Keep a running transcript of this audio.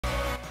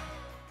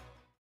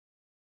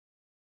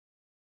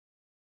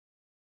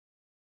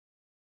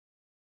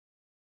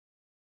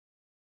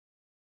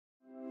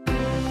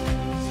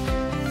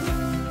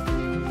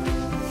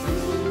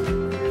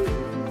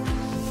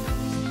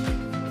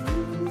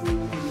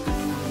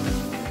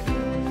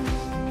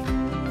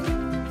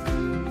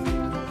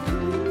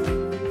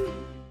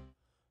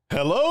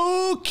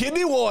Hello,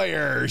 Kidney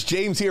Warriors.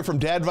 James here from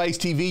Dadvice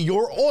TV,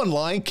 your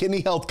online kidney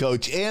health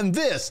coach, and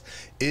this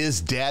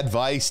is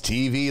Dadvice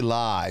TV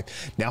Live.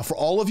 Now, for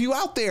all of you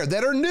out there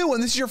that are new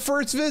and this is your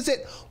first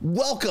visit,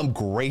 welcome.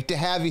 Great to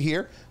have you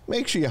here.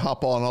 Make sure you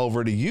hop on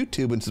over to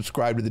YouTube and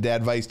subscribe to the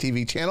Dadvice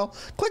TV channel.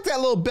 Click that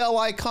little bell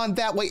icon.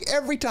 That way,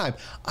 every time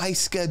I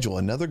schedule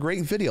another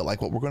great video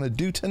like what we're going to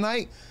do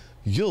tonight,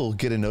 you'll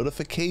get a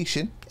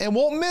notification and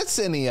won't miss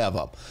any of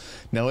them.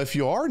 Now, if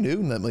you are new,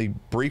 let me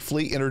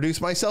briefly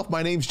introduce myself.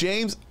 My name's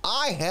James.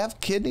 I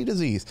have kidney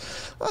disease.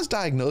 I was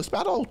diagnosed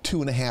about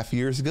 2.5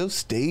 years ago,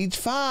 stage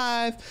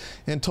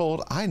 5, and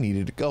told I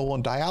needed to go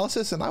on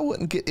dialysis and I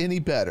wouldn't get any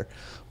better.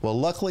 Well,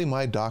 luckily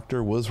my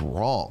doctor was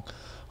wrong.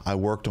 I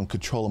worked on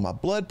controlling my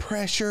blood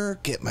pressure,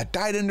 getting my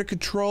diet under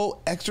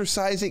control,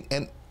 exercising,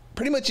 and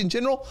pretty much in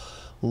general,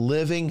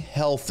 living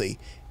healthy.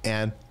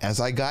 And as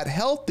I got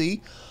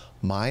healthy,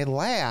 my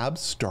labs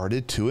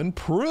started to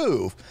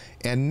improve.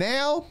 And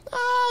now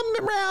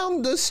I'm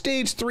around the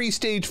stage 3,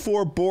 stage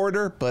 4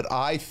 border, but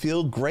I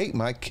feel great.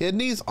 My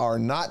kidneys are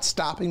not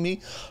stopping me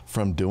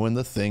from doing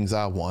the things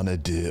I want to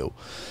do.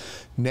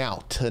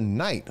 Now,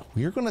 tonight,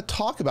 we're going to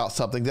talk about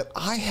something that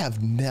I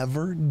have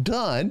never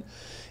done,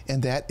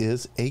 and that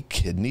is a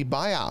kidney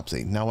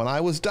biopsy. Now, when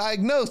I was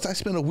diagnosed, I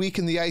spent a week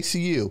in the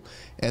ICU,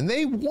 and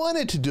they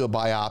wanted to do a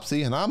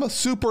biopsy, and I'm a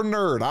super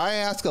nerd. I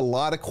ask a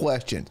lot of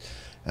questions.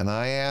 And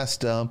I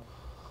asked them,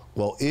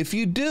 well, if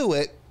you do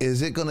it,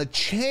 is it going to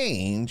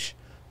change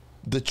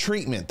the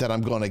treatment that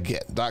I'm going to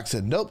get? Doc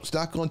said, nope, it's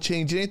not going to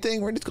change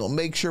anything. We're just going to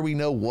make sure we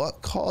know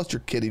what caused your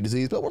kidney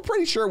disease, but we're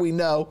pretty sure we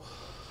know.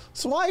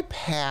 So I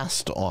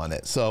passed on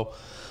it. So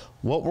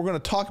what we're going to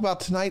talk about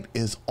tonight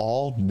is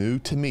all new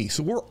to me.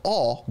 So we're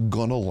all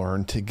going to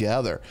learn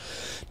together.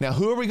 Now,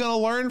 who are we going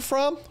to learn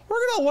from?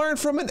 We're going to learn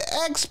from an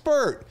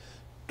expert.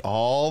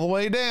 All the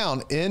way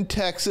down in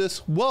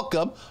Texas.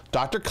 Welcome,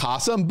 Dr.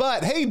 Qasim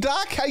Butt. Hey,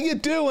 Doc, how you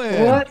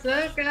doing? What's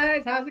up,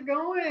 guys? How's it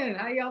going?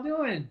 How y'all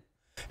doing?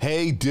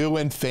 Hey,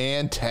 doing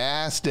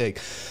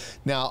fantastic.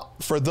 Now,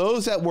 for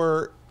those that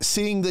were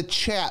seeing the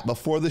chat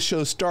before the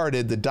show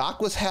started, the doc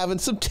was having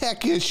some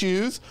tech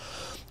issues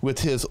with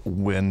his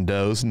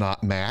Windows,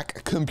 not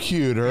Mac,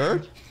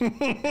 computer.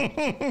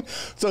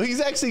 So he's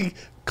actually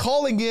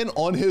calling in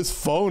on his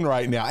phone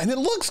right now, and it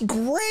looks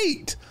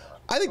great.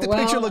 I think the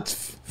picture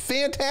looks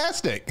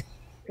fantastic.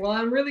 Well,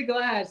 I'm really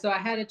glad. So I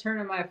had to turn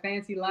on my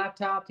fancy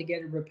laptop to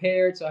get it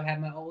repaired. So I have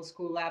my old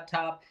school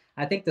laptop.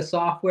 I think the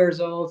software's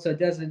old, so it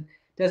doesn't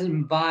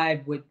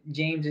vibe with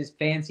James's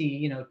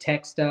fancy,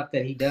 tech stuff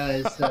that he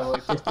does. So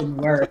it just didn't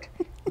work.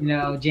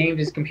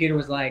 James's computer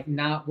was like,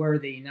 not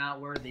worthy,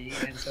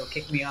 and so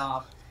kicked me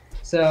off.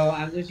 So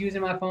I'm just using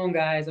my phone,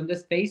 guys. I'm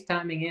just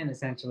FaceTiming in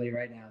essentially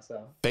right now.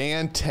 So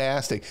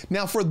fantastic.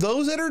 Now, for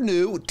those that are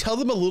new, tell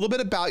them a little bit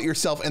about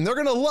yourself, and they're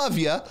going to love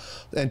you.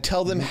 And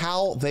tell them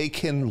how they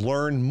can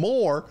learn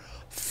more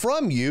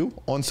from you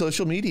on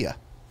social media.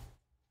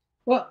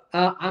 Well,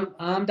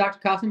 I'm Dr.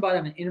 Qasim Butt.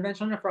 I'm an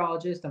interventional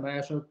nephrologist. I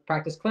also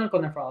practice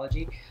clinical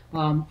nephrology.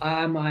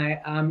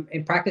 I'm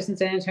in practice in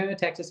San Antonio,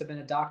 Texas. I've been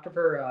a doctor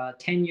for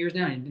 10 years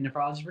now, and a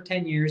nephrologist for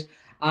 10 years.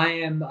 I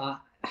am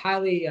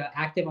highly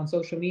active on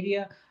social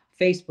media,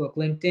 Facebook,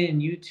 LinkedIn,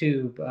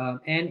 YouTube,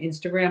 and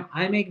Instagram.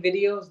 I make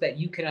videos that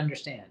you can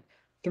understand.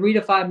 3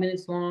 to 5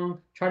 minutes long.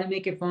 Try to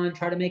make it fun,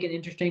 try to make it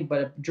interesting,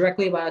 but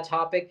directly about a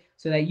topic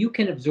so that you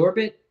can absorb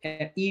it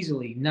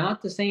easily.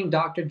 Not the same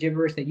doctor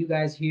gibberish that you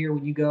guys hear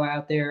when you go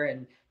out there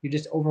and you're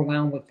just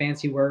overwhelmed with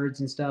fancy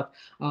words and stuff.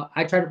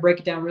 I try to break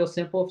it down real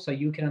simple so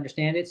you can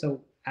understand it. So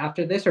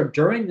after this or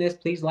during this,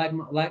 please like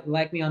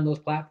me on those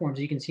platforms.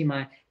 You can see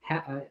my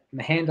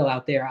handle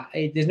out there.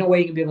 There's no way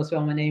you can be able to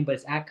spell my name, but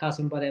it's at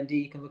Qasim Butt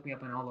MD. You can look me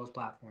up on all those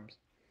platforms.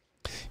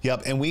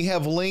 Yep, and we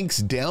have links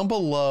down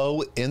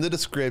below in the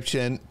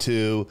description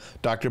to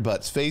Dr.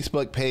 Butt's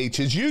Facebook page,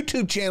 his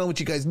YouTube channel,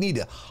 which you guys need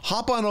to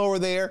hop on over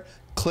there,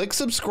 click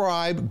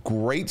subscribe.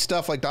 Great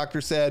stuff, like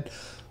Doctor said,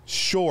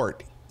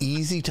 short,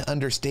 easy to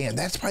understand.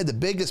 That's probably the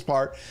biggest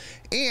part.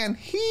 And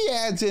he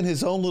adds in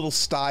his own little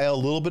style, a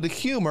little bit of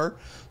humor,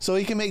 so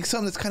he can make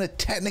something that's kind of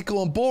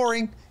technical and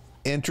boring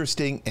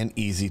interesting and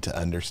easy to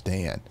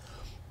understand.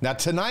 Now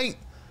tonight,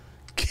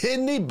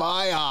 kidney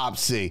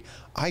biopsy.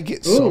 I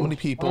get so many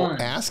people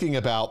asking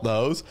about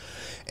those,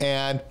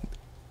 and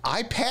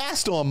I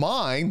passed on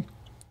mine,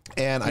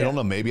 and I don't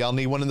know, maybe I'll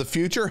need one in the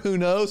future, who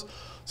knows?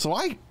 So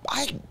I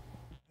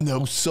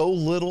know so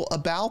little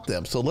about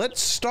them. So let's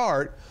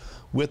start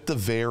with the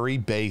very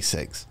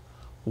basics.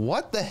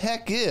 What the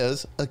heck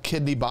is a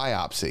kidney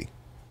biopsy?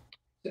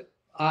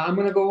 I'm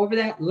going to go over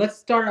that. Let's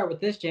start out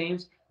with this,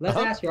 James. Let's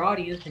ask your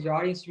audience, because your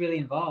audience is really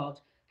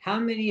involved. How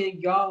many of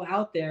y'all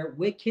out there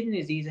with kidney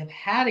disease have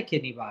had a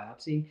kidney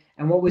biopsy,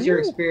 and what was your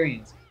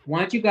experience? Why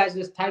don't you guys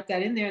just type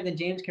that in there, and then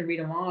James can read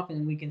them off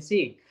and we can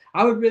see.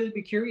 I would really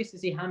be curious to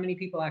see how many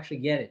people actually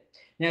get it.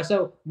 Now,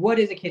 so what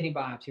is a kidney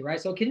biopsy, right?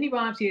 So kidney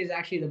biopsy is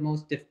actually the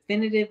most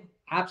definitive,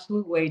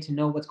 absolute way to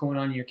know what's going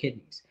on in your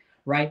kidneys,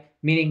 right?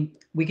 Meaning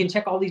we can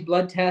check all these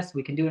blood tests,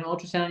 we can do an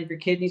ultrasound of your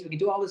kidneys, we can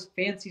do all this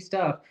fancy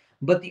stuff,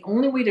 but the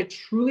only way to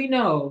truly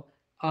know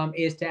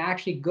is to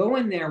actually go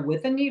in there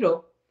with a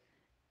needle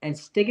and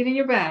stick it in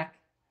your back,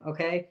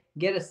 okay?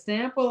 Get a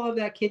sample of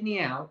that kidney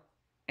out,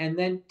 and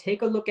then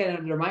take a look at it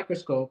under a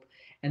microscope,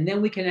 and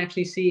then we can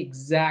actually see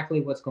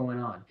exactly what's going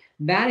on.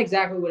 That's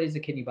exactly what is a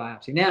kidney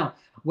biopsy. Now,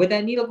 with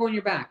that needle going in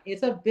your back,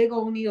 it's a big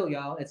old needle,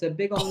 y'all. It's a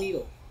big old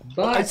needle.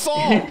 But I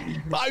saw.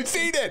 I've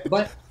seen it.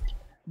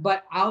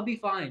 But I'll be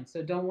fine.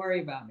 So don't worry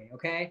about me,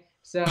 okay?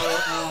 So,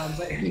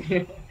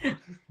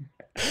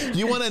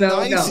 you want a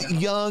nice,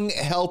 young,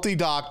 healthy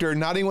doctor,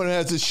 not anyone who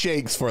has the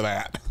shakes for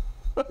that.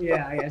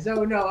 Yeah.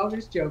 So no, I'm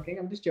just joking.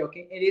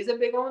 It is a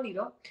big old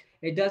needle.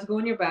 It does go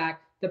in your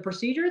back. The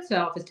procedure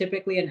itself is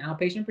typically an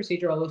outpatient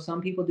procedure, although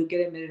some people do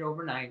get admitted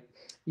overnight.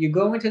 You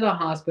go into the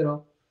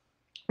hospital.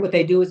 What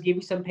they do is give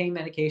you some pain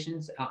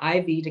medications,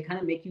 IV, to kind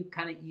of make you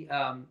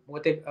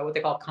what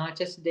they call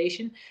conscious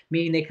sedation,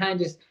 meaning they kind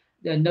of just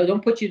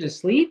don't put you to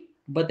sleep,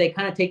 but they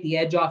kind of take the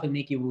edge off and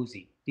make you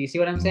woozy. Do you see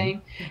what I'm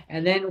saying?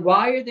 And then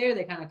while you're there,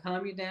 they kind of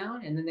calm you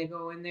down, and then they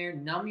go in there,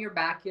 numb your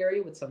back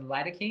area with some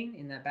lidocaine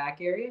in that back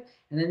area,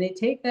 and then they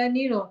take that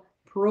needle,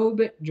 probe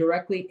it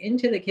directly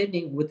into the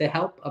kidney with the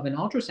help of an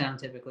ultrasound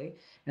typically,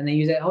 and they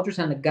use that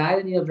ultrasound to guide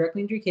the needle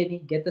directly into your kidney,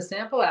 get the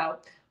sample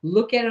out,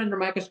 look at it under a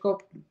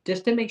microscope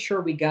just to make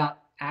sure we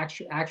got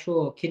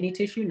actual kidney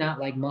tissue, not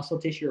like muscle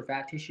tissue or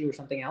fat tissue or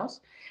something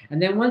else.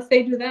 And then once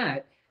they do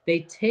that, they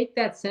take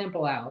that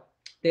sample out,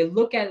 they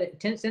look at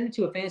it, send it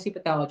to a fancy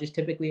pathologist,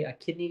 typically a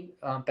kidney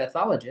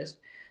pathologist,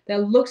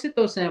 that looks at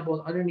those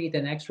samples underneath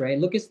an x-ray,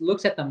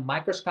 looks at the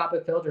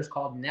microscopic filters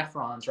called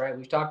nephrons, right?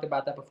 We've talked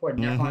about that before.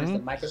 Nephron is the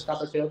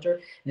microscopic filter.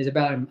 There's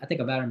about, I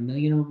think, about 1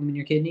 million of them in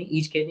your kidney,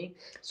 each kidney.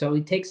 So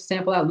he takes a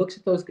sample out, looks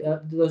at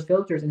those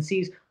filters and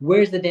sees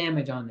where's the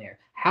damage on there.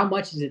 How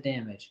much is it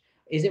damaged?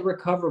 Is it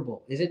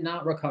recoverable? Is it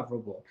not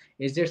recoverable?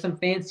 Is there some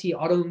fancy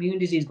autoimmune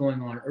disease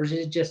going on, or is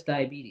it just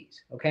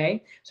diabetes?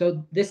 Okay,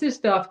 so this is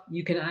stuff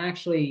you can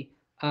actually.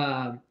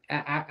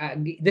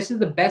 This is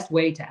the best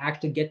way to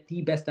actually get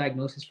the best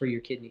diagnosis for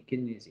your kidney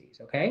disease.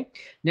 Okay.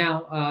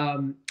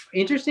 Now,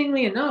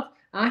 interestingly enough,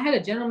 I had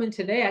a gentleman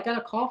today. I got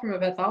a call from a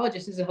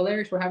pathologist. This is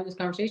hilarious. We're having this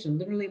conversation.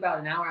 Literally about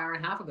an hour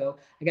and a half ago,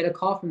 I got a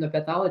call from the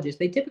pathologist.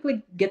 They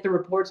typically get the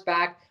reports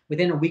back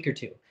within a week or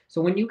two.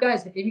 So when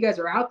if you guys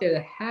are out there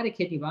that had a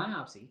kidney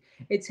biopsy,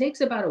 it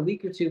takes about a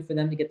week or two for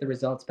them to get the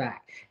results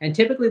back. And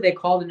typically they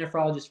call the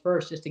nephrologist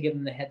first just to give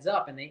them the heads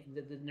up. And the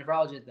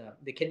nephrologist,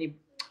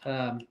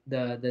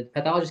 the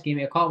pathologist gave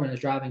me a call when I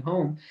was driving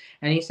home,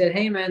 and he said,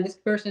 "Hey man, this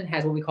person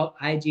has what we call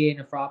IgA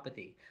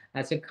nephropathy.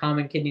 That's a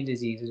common kidney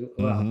disease as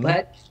well."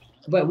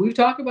 But we've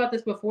talked about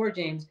this before,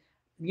 James.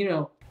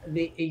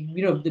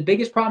 The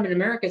biggest problem in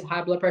America is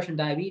high blood pressure and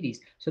diabetes.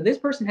 So this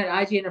person had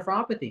IgA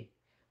nephropathy,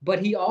 but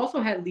he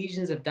also had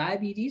lesions of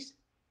diabetes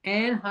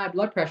and high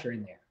blood pressure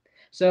in there.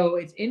 So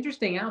it's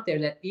interesting out there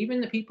that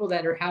even the people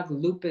that have the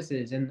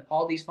lupuses and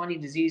all these funny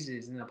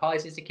diseases and the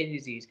polycystic kidney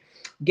disease,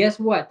 guess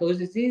what? Those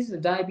diseases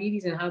of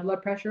diabetes and high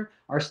blood pressure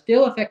are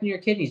still affecting your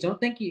kidneys. Don't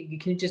think you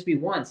can just be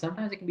one.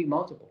 Sometimes it can be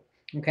multiple.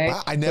 Okay.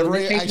 Wow, I never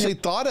actually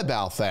thought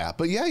about that,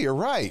 but yeah, you're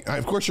right.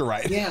 Of course you're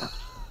right. Yeah.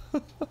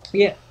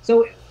 Yeah.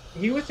 So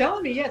he was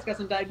telling me, yeah, it's got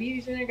some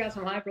diabetes in there, got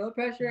some high blood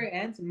pressure,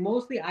 and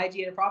mostly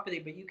IgA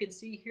nephropathy. But you can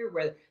see here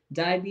where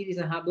diabetes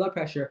and high blood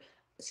pressure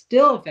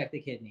still affect the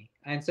kidney.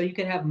 And so you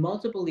can have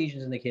multiple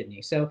lesions in the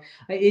kidney. So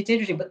it's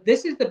interesting, but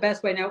this is the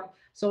best way. Now,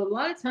 so a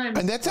lot of times.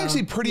 And that's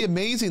actually pretty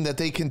amazing that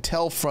they can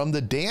tell from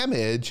the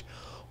damage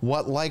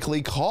what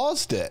likely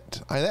caused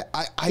it. I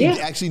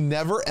actually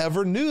never,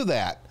 ever knew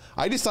that.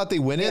 I just thought they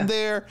went in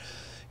there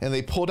and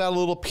they pulled out a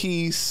little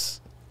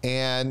piece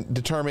and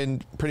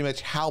determined pretty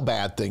much how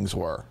bad things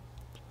were.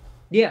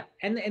 Yeah,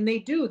 and they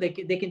do. They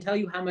can tell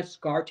you how much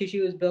scar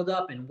tissue is built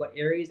up and what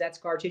areas that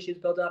scar tissue is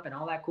built up and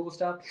all that cool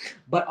stuff.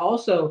 But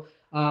also,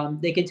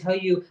 they can tell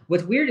you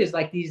what's weird is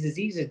like these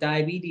diseases,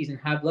 diabetes and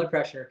high blood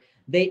pressure,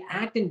 they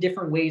act in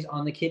different ways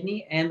on the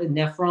kidney and the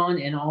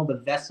nephron and all the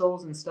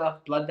vessels and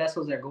stuff, blood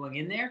vessels that are going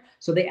in there.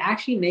 So they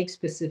actually make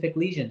specific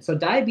lesions. So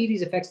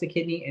diabetes affects the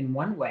kidney in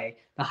one way.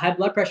 The high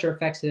blood pressure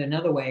affects it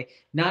another way,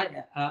 not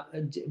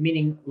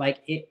meaning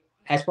like it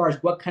as far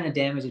as what kind of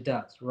damage it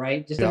does,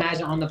 right? Just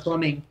imagine on the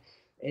plumbing,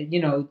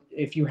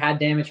 if you had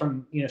damage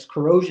from,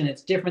 corrosion,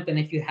 it's different than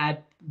if you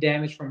had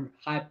damage from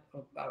high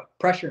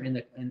pressure in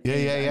the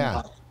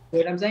body. You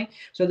know what I'm saying?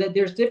 So that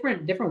there's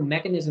different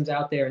mechanisms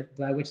out there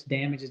by which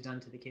damage is done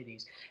to the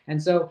kidneys.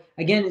 And so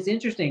again, it's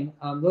interesting.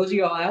 Those of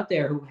you all out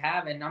there who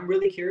have, and I'm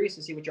really curious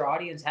to see what your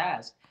audience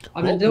has.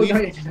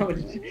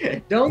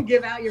 Don't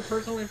give out your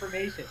personal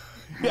information.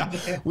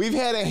 Yeah, we've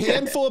had a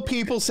handful of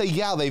people say,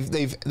 yeah,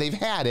 they've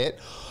had it.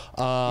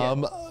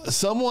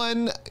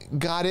 Someone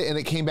got it and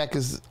it came back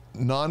as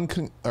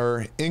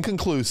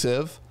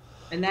inconclusive.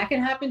 And that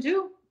can happen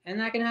too.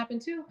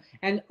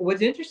 And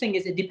what's interesting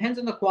is it depends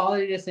on the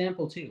quality of the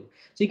sample too.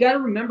 So you got to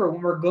remember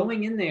when we're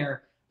going in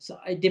there, so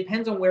it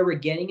depends on where we're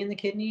getting in the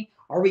kidney.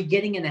 Are we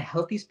getting in a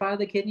healthy spot of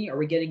the kidney? Are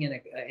we getting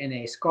in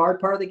a scarred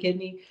part of the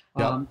kidney?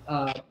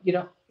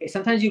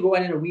 Sometimes you go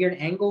in at a weird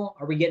angle.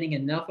 Are we getting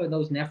enough of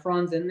those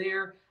nephrons in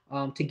there?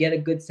 to get a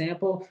good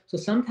sample. So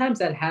sometimes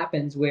that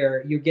happens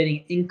where you're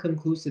getting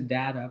inconclusive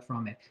data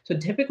from it. So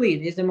typically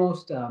it is the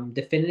most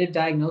definitive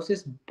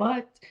diagnosis,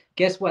 but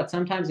guess what?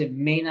 Sometimes it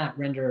may not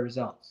render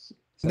results.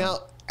 So. Now,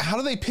 how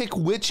do they pick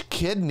which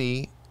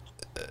kidney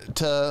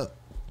to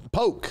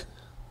poke?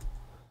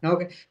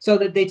 Okay, so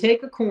that they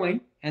take a coin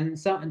and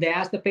they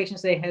ask the patient,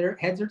 say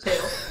heads or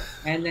tails,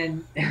 and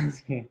then I'm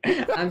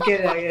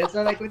kidding.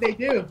 So like what they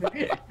do,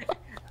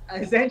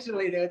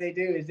 essentially what they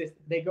do is this: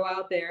 they go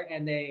out there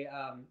and they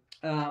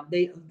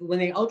when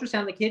they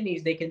ultrasound the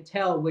kidneys, they can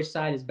tell which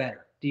side is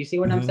better. Do you see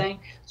what I'm saying?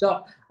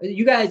 So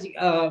you guys,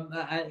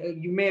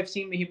 you may have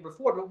seen me here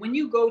before, but when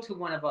you go to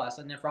one of us,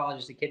 a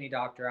nephrologist, a kidney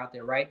doctor out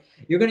there, right,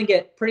 you're going to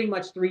get pretty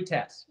much 3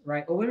 tests,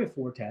 right? Or maybe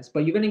 4 tests,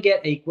 but you're going to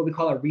get what we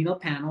call a renal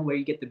panel, where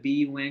you get the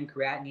BUN,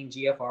 creatinine,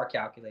 GFR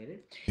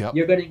calculated. Yep.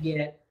 You're going to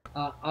get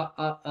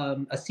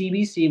a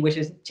CBC, which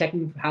is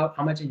checking how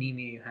much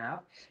anemia you have.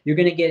 You're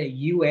going to get a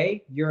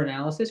UA,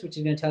 urinalysis, which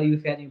is going to tell you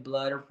if you had any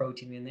blood or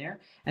protein in there.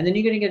 And then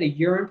you're going to get a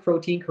urine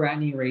protein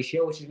creatinine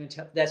ratio, which is going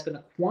to that's going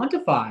to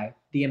quantify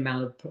the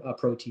amount of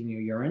protein in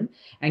your urine.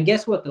 And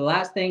guess what? The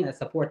last thing, that's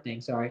the 4th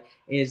thing, sorry,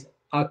 is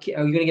you're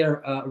going to get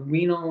a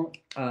renal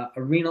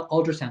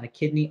ultrasound, a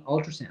kidney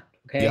ultrasound.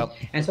 Okay. Yep.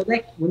 And so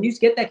when you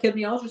get that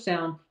kidney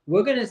ultrasound,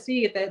 we're going to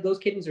see if those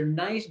kidneys are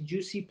nice,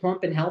 juicy,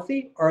 plump, and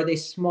healthy, or are they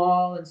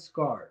small and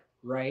scarred,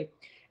 right?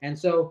 And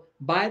so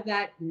by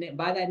that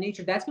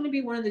nature, that's going to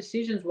be one of the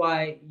decisions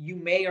why you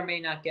may or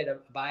may not get a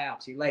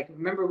biopsy. Like,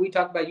 remember we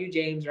talked about you,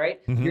 James, right?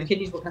 Your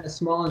kidneys were kind of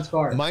small and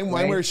scarred. Mine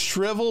were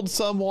shriveled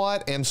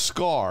somewhat and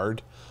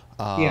scarred.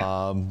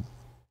 And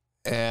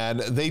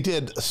they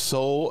did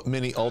so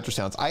many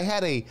ultrasounds. I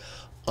had a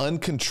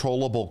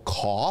uncontrollable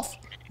cough,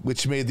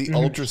 which made the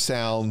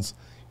ultrasounds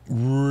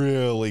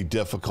really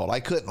difficult. I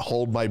couldn't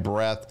hold my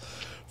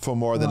breath for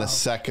more than a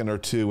second or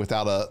 2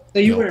 without a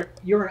you were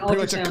an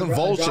pretty much a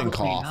convulsion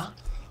cough. Queen, huh?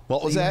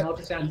 What was that?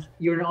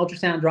 You were an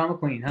ultrasound drama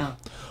queen, huh?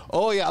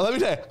 Oh yeah, let me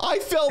tell you, I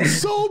felt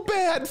so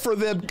bad for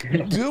them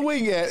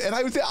doing it, and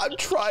I would say, I'm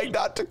trying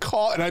not to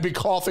cough, and I'd be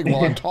coughing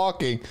while I'm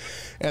talking,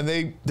 and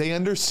they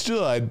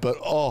understood, but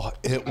oh,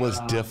 it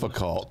was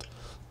difficult.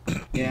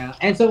 Yeah,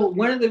 and so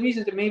one of the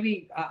reasons that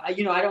maybe I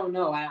don't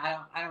know, I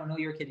don't know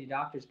your kidney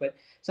doctors, but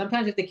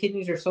sometimes if the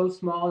kidneys are so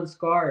small and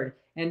scarred,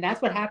 and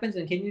that's what happens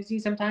in kidney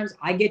disease. Sometimes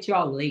I get you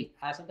all late.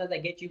 Sometimes I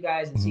get you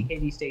guys in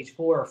CKD stage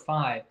 4 or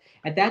 5.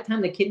 At that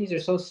time, the kidneys are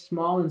so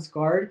small and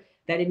scarred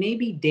that it may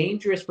be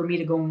dangerous for me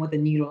to go in with a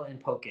needle and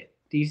poke it.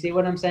 Do you see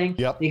what I'm saying?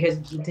 Yep. Because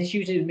the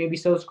tissues may be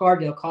so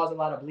scarred, they'll cause a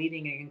lot of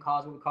bleeding. It can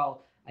cause what we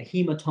call a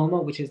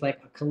hematoma, which is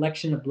like a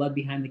collection of blood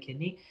behind the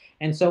kidney.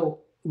 And so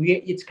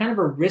it's kind of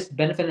a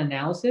risk-benefit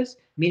analysis,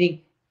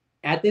 meaning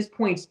at this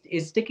point,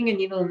 is sticking a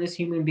needle in this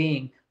human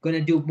being going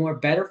to do more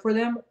better for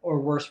them or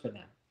worse for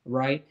them,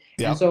 right?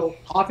 Yep. And so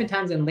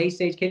oftentimes in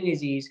late-stage kidney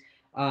disease,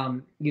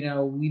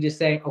 we just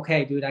say,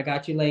 okay, dude, I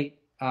got you late,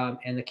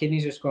 and the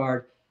kidneys are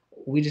scarred.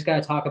 We just got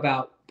to talk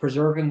about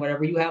preserving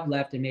whatever you have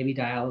left and maybe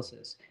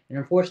dialysis. And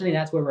unfortunately,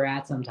 that's where we're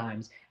at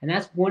sometimes. And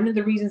that's one of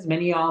the reasons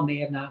many of y'all may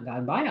have not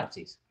gotten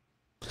biopsies.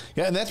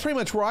 Yeah, and that's pretty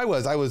much where I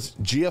was. I was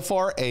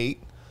GFR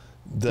 8.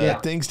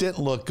 Things didn't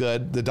look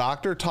good. The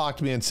doctor talked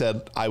to me and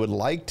said, I would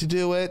like to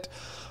do it.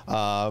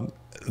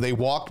 They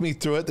walked me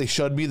through it. They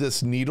showed me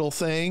this needle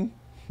thing,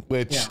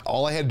 which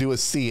all I had to do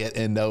was see it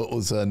and know it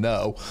was a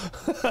no.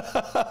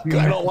 I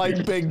don't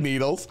like big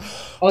needles.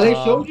 Oh, they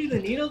showed you the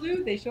needle,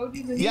 dude? They showed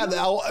you the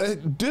needle? Yeah,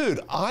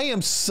 dude, I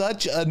am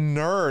such a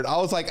nerd. I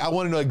was like, I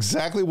want to know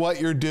exactly what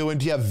you're doing.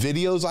 Do you have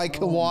videos I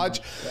can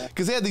watch?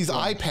 Because they had these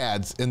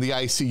iPads in the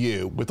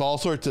ICU with all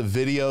sorts of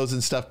videos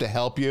and stuff to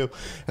help you.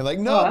 And like,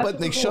 no, but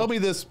they showed me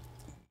this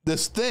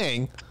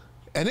thing,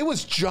 and it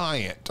was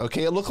giant,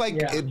 okay? It looked like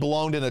it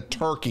belonged in a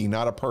turkey,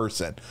 not a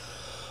person.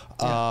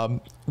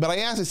 But I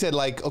asked, I said,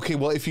 like, okay,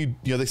 well, if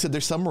they said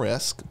there's some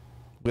risk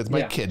with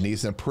my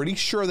kidneys, and I'm pretty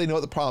sure they know what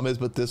the problem is,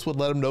 but this would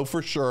let them know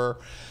for sure.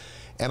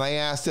 And I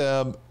asked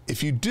them,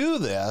 if you do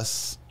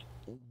this,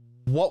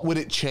 what would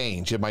it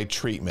change in my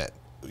treatment,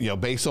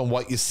 based on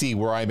what you see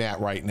where I'm at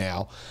right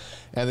now?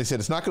 And they said,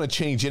 it's not going to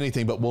change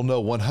anything, but we'll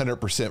know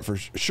 100% for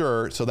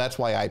sure. So that's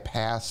why I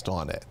passed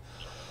on it.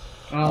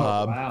 Oh,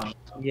 wow.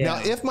 Yeah. Now,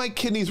 if my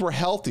kidneys were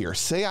healthier,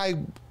 say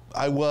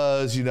I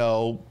was,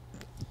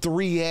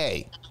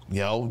 3A,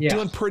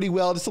 doing pretty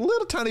well, just a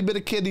little tiny bit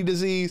of kidney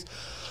disease.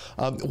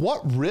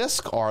 What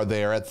risk are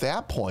there at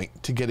that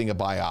point to getting a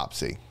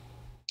biopsy?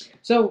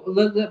 So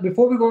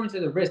before we go into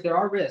the risk, there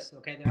are risks,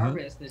 okay? There are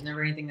risks. There's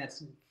never anything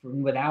that's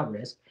without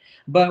risk.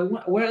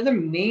 But what are the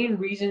main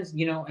reasons,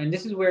 and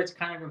this is where it's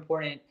kind of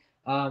important,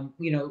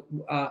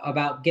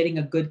 about getting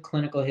a good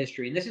clinical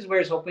history. And this is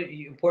where it's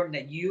important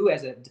that you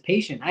as a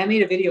patient, I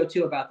made a video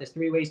too about this,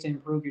 3 ways to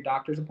improve your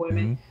doctor's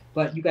appointment,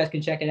 but you guys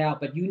can check it out.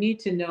 But you need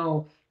to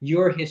know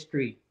your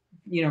history,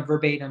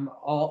 verbatim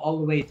all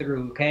the way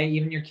through, okay?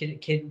 Even your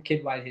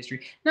kid-wide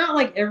history. Not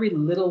like every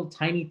little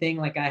tiny thing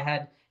like I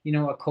had,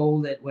 a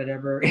cold at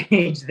whatever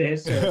age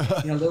this or,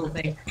 little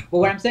thing. But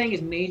what I'm saying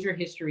is major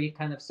history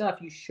kind of stuff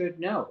you should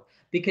know.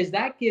 because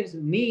that gives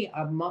me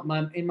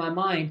in my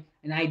mind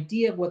an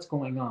idea of what's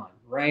going on,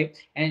 right?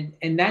 And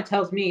that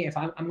tells me if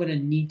I'm going to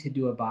need to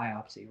do a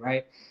biopsy,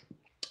 right?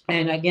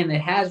 And again,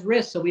 it has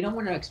risks, so we don't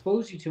want to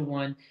expose you to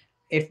one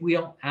if we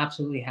don't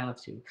absolutely have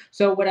to.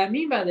 So what I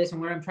mean by this, and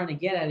what I'm trying to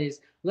get at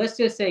is, let's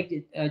just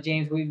say,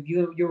 James,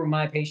 you were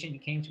my patient. You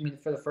came to me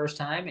for the first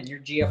time, and your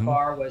Mm-hmm.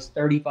 GFR was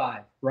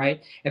 35,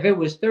 right? If it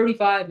was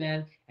 35,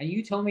 man, and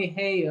you told me,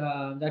 hey,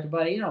 Dr.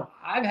 Buddy,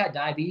 I've had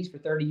diabetes for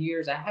 30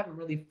 years. I haven't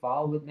really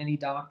followed with many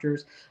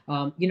doctors.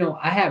 I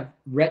have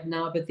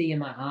retinopathy in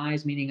my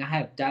eyes, meaning I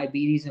have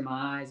diabetes in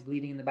my eyes,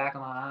 bleeding in the back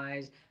of my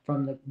eyes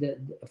from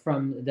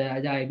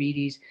the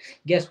diabetes.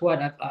 Guess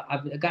what?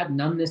 I've got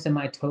numbness in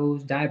my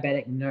toes,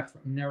 diabetic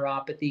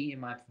neuropathy in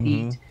my Mm-hmm.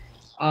 feet.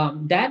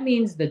 That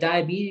means the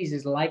diabetes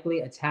is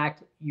likely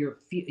attacked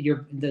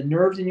the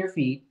nerves in your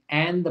feet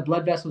and the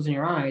blood vessels in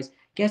your eyes.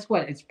 Guess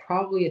what? It's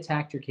probably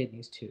attacked your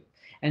kidneys too.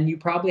 And you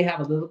probably have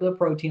a little bit of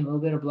protein, a little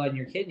bit of blood in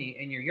your kidney,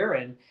 in your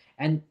urine.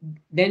 And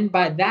then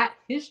by that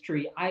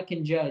history, I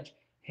can judge,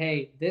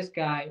 hey, this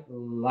guy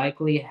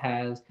likely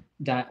has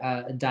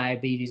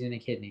diabetes in a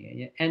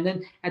kidney. And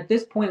then at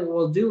this point, what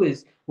we'll do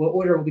is we'll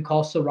order what we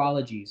call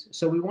serologies.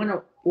 So we want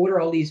to order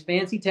all these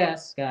fancy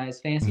tests,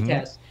 guys, fancy Mm-hmm.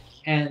 tests.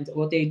 And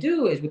what they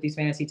do is with these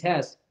fancy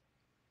tests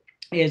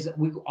is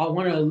we all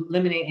want to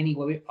eliminate any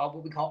what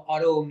we call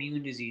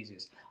autoimmune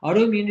diseases.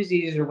 Autoimmune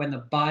diseases are when the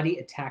body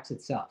attacks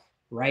itself,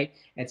 right?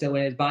 And so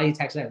when the body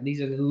attacks itself,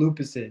 these are the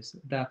lupuses,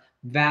 the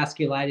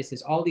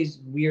vasculitises, all these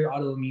weird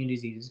autoimmune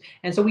diseases.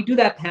 And so we do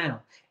that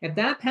panel. If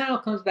that panel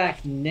comes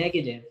back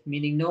negative,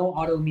 meaning no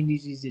autoimmune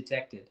disease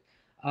detected,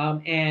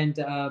 and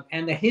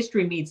the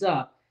history meets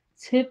up,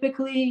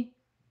 typically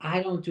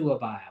I don't do a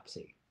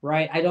biopsy,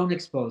 right? I don't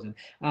expose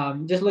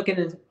them. Just looking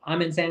at,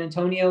 I'm in San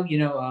Antonio,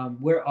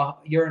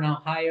 you're in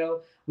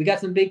Ohio. We got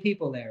some big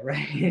people there,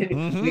 right? We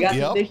Mm-hmm. got some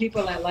Yep. big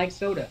people that like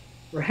soda,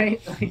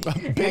 right?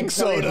 Big And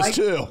so they sodas like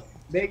too.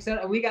 big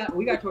soda. We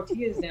got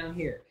tortillas down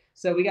here.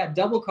 So we got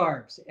double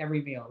carbs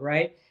every meal,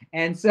 right?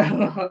 And so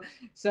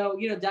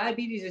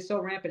diabetes is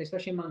so rampant,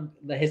 especially among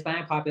the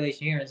Hispanic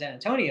population here in San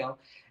Antonio.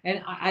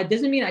 And I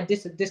doesn't mean I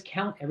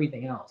discount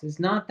everything else. It's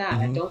not that.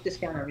 I Mm-hmm. don't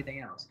discount everything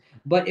else.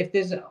 But if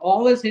there's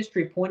all this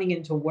history pointing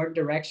into one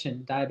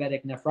direction,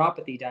 diabetic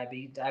nephropathy,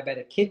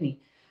 diabetic kidney,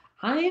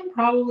 I am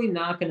probably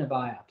not going to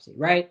biopsy,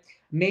 right?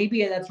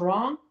 Maybe that's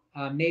wrong.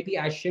 Maybe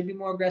I should be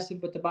more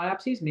aggressive with the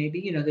biopsies.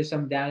 Maybe, there's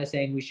some data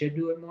saying we should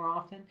do it more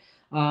often.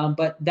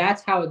 But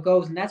that's how it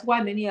goes. And that's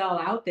why many of y'all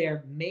out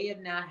there may have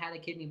not had a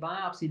kidney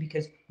biopsy,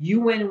 because you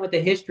went in with the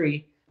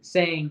history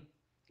saying,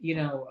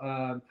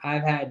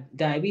 I've had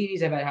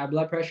diabetes, I've had high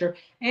blood pressure,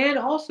 and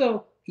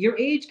also your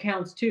age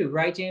counts too,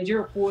 right, James?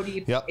 You're Yep.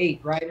 48,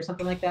 right? Or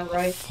something like that,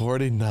 right?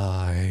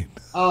 49.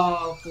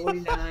 Oh,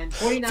 49,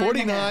 49 and a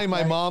 49. half,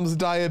 My right? mom's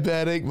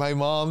diabetic. My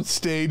mom's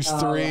stage Oh,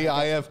 3. okay.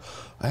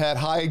 I had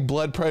high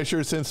blood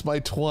pressure since my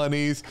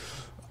 20s.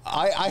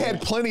 I Yeah.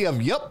 had plenty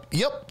of yep.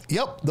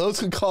 Those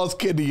could cause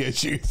kidney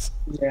issues.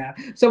 Yeah.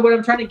 So what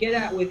I'm trying to get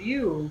at with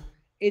you,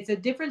 it's a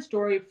different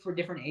story for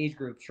different age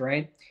groups,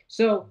 right?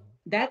 So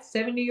that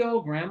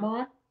 70-year-old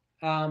grandma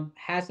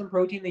has some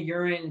protein in the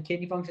urine and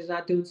kidney function is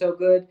not doing so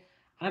good.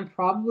 I'm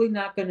probably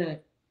not going to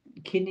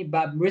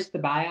risk the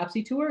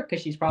biopsy to her,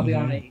 because she's probably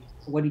on Mm-hmm. a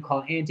what do you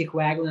call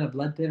anticoagulant, a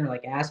blood thinner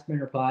like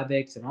aspirin or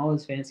Plavix and all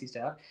this fancy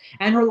stuff.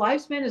 And her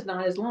lifespan is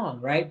not as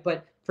long, right?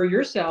 But for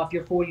yourself,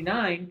 you're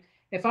 49.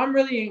 If I'm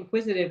really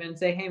inquisitive and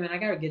say, hey man, I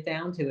gotta get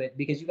down to it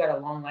because you got a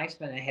long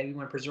lifespan ahead, you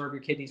want to preserve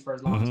your kidneys for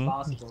as long as Mm-hmm.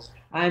 possible,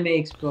 I may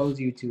expose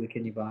you to a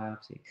kidney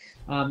biopsy.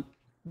 Um,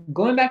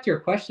 Going back to your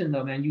question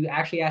though, man, you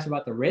actually asked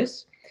about the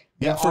risks.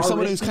 Yeah, There for are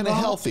someone who's risks kind of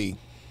involved. healthy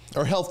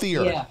or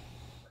healthier. Yeah,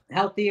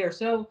 healthier.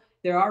 So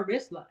there are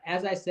risks,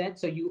 as I said.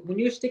 So when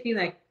you're sticking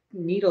that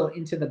needle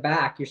into the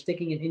back, you're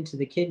sticking it into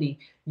the kidney,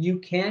 you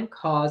can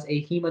cause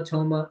a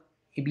hematoma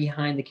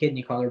behind the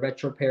kidney called a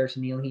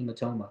retroperitoneal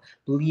hematoma,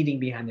 bleeding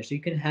behind there. So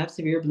you can have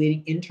severe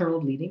bleeding, internal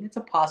bleeding. It's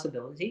a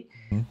possibility.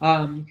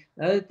 Mhm.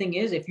 The other thing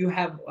is, if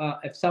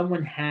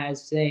someone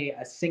has, say,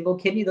 a single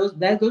kidney, those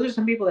are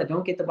some people that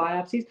don't get the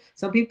biopsies.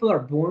 Some people are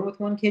born with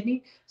one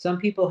kidney. Some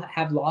people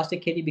have lost a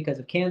kidney because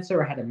of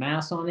cancer or had a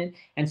mass on it.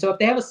 And so if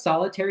they have a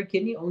solitary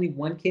kidney, only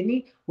one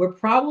kidney, we're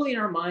probably in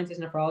our minds as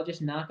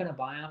nephrologists not going to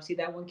biopsy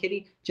that one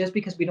kidney, just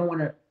because we don't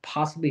want to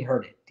possibly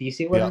hurt it. Do you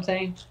see what Yeah. I'm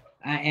saying?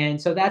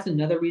 And so that's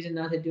another reason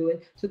not to do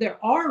it. So there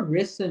are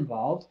risks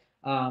involved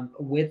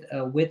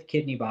with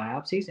kidney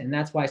biopsies, and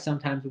that's why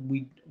sometimes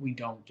we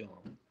don't do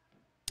them.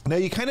 Now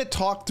you kind of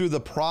talked through the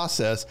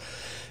process.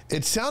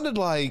 It sounded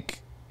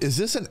like, is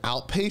this an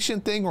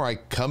outpatient thing where I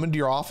come into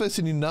your office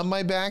and you numb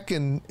my back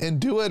and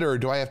do it, or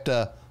do I have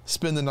to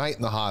spend the night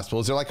in the hospital?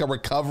 Is there like a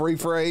recovery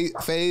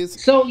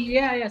phase? So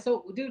yeah.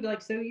 So dude,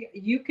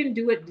 you can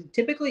do it.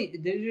 Typically,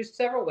 there's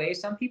several ways.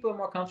 Some people are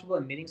more comfortable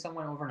admitting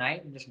someone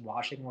overnight and just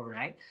washing them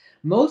overnight.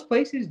 Most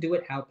places do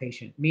it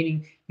outpatient,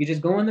 meaning you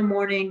just go in the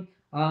morning.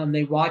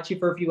 They watch you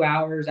for a few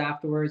hours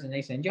afterwards, and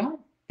they send you home.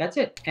 That's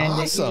it. And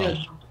Awesome.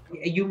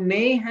 you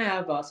may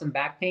have some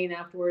back pain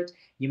afterwards.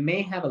 You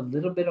may have a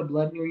little bit of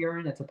blood in your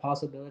urine. That's a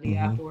possibility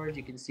Hmm. afterwards.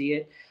 You can see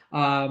it.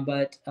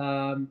 But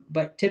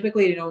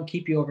typically they don't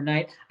keep you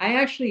overnight.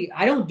 I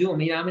don't do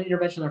them. I'm an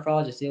interventional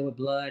nephrologist, deal with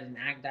blood and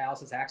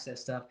dialysis access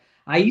stuff.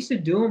 I used to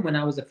do them when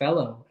I was a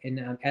fellow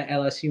at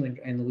LSU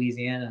in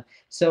Louisiana.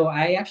 So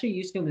I actually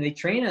used to do them. They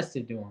train us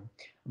to do them.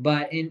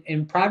 But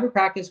in private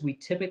practice, we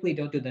typically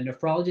don't do. The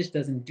nephrologist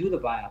doesn't do the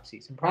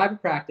biopsies. In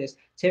private practice,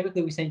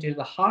 typically we send you to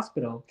the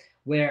hospital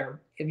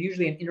where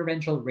usually an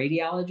interventional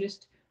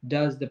radiologist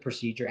does the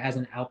procedure as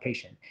an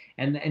outpatient.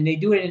 And they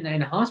do it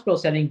in a hospital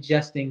setting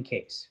just in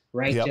case,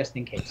 right? Yep. Just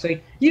in case. So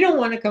you don't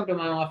want to come to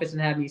my office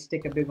and have me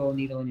stick a big old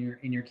needle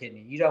in your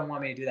kidney. You don't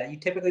want me to do that. You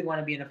typically want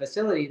to be in a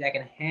facility that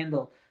can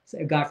handle,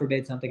 God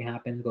forbid something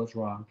happens, goes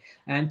wrong.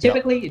 And Yep.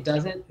 typically it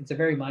doesn't. It's a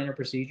very minor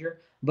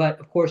procedure. But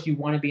of course, you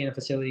want to be in a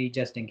facility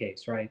just in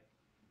case, right?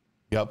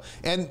 Yep.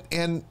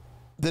 And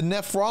the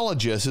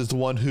nephrologist is the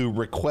one who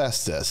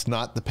requests this,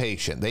 not the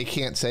patient. They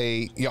can't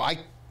say,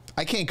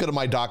 I can't go to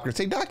my doctor and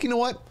say, Doc, you know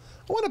what?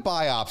 I want a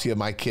biopsy of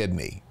my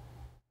kidney.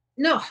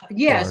 No,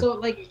 yeah. Or,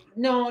 So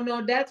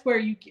no, that's where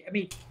you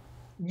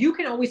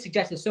can always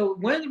suggest it. So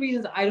one of the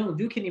reasons I don't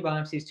do kidney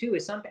biopsies too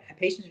is some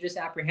patients are just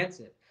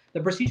apprehensive. The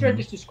procedure I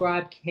just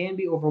described can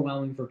be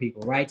overwhelming for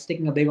people, right?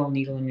 Sticking a big old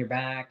needle in your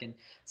back, and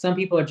some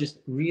people are just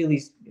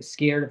really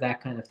scared of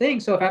that kind of thing.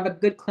 So if I have a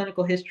good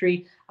clinical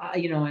history,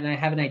 and I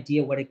have an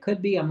idea what it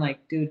could be, I'm like,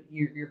 dude,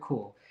 you're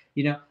cool,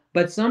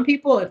 But some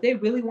people, if they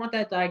really want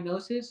that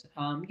diagnosis,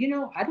 I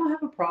don't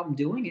have a problem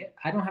doing it.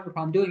 I don't have a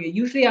problem doing it.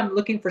 Usually I'm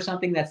looking for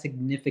something that's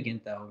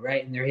significant though,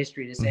 right? In their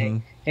history to say,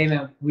 hey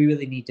man, we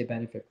really need to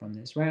benefit from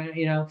this, right?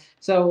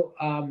 So,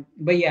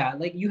 but yeah,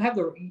 like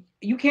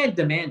you can't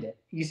demand it.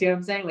 You see what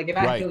I'm saying? Like if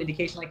I have no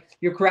indication, like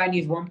your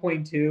creatinine is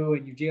 1.2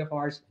 and your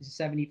GFR is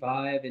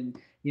 75 and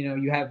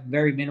you have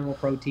very minimal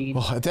protein.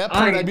 well, at that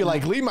point, I'd be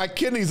like, leave my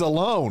kidneys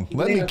alone.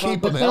 Let me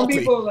keep them healthy. Some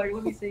people are like,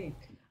 let me see.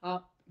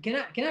 Can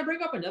I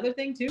bring up another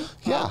thing too?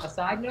 Yeah. A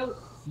side note,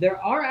 there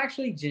are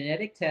actually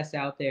genetic tests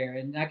out there,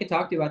 and I can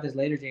talk to you about this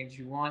later, James, if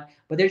you want.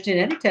 But there's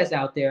genetic tests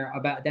out there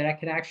about that I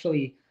can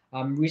actually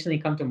recently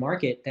come to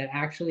market that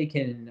actually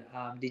can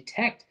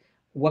detect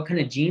what kind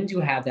of genes you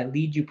have that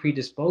lead you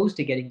predisposed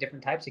to getting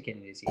different types of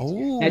kidney disease.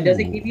 Now, does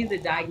it give you the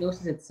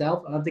diagnosis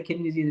itself of the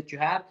kidney disease that you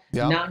have?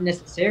 Yeah. Not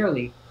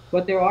necessarily.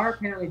 But there are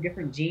apparently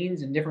different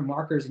genes and different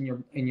markers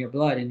in your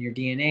blood and your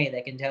DNA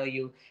that can tell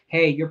you,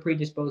 hey, you're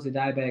predisposed to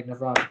diabetic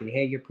nephropathy.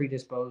 Hey, you're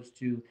predisposed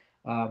to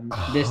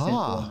this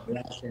syndrome,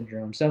 that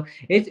syndrome. So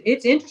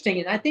it's interesting,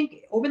 and I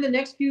think over the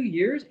next few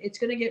years, it's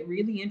going to get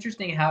really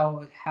interesting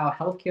how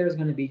healthcare is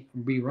going to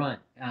be run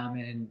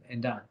and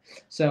done.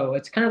 So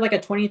it's kind of like a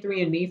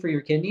 23andMe for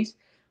your kidneys,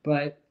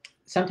 but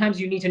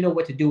sometimes you need to know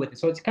what to do with it.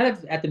 So it's kind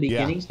of at the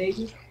beginning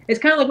stages. It's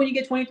kind of like when you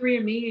get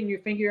 23andMe and you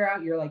figure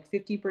out you're like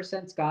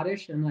 50%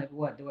 Scottish. And I'm like,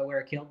 what, do I wear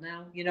a kilt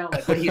now?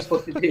 Like, what are you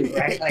supposed to do,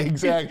 right? Like,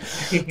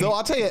 exactly. Though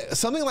I'll tell you,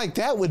 something like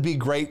that would be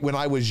great when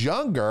I was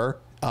younger,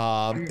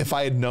 if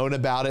I had known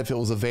about it, if it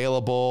was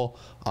available,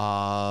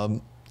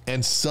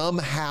 and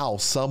somehow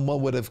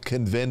someone would have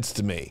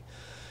convinced me,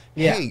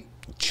 hey,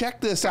 check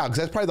this out, because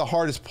that's probably the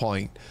hardest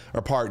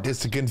part is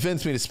to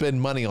convince me to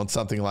spend money on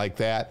something like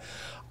that.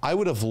 I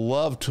would have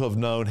loved to have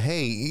known,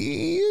 hey,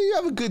 you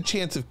have a good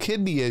chance of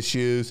kidney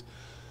issues.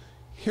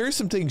 Here's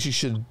some things you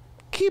should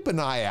keep an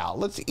eye out.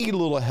 Let's eat a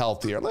little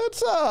healthier.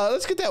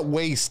 Let's get that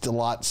waist a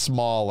lot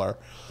smaller.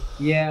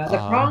 Yeah, the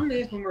problem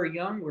is when we're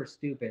young, we're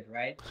stupid,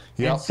 right?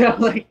 Yeah.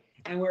 So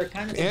and we're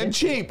kind of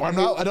cheap. I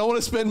don't want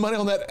to spend money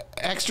on that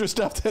extra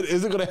stuff that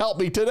isn't going to help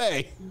me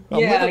today.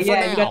 You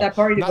got that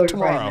party to go to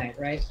Friday night,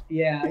 right?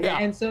 Yeah.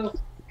 And so.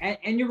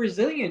 And you're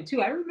resilient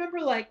too. I remember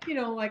I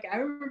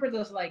remember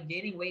those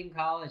gaining weight in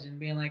college and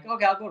being like,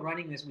 okay, I'll go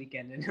running this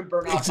weekend and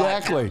burn off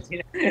 5 pounds,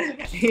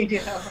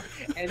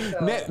 And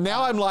so,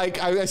 now I'm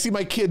like, I see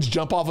my kids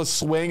jump off a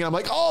swing. And I'm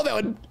like, oh, that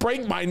would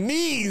break my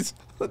knees.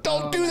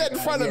 Don't do that in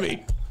front of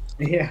me.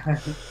 Yeah.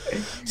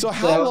 So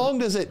how long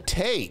does it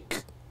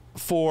take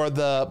for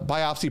the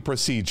biopsy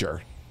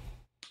procedure?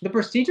 The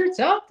procedure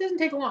itself doesn't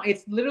take long.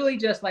 It's literally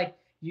just like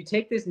you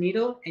take this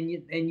needle and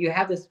you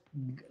have this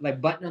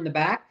button on the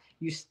back.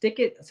 You stick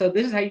it. So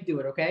this is how you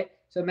do it, okay?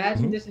 So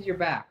imagine this is your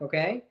back,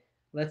 okay?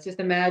 Let's just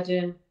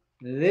imagine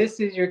this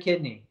is your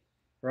kidney,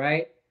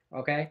 right?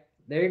 Okay,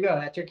 there you go.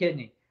 That's your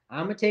kidney.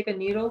 I'm going to take a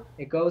needle.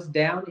 It goes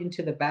down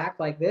into the back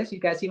like this. You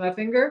guys see my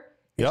finger?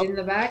 It's in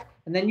the back.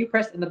 And then you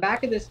press in the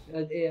back of this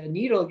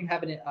needle, you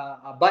have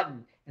a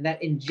button. And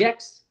that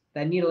injects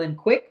that needle in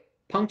quick,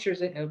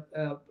 punctures it,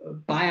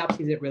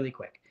 biopsies it really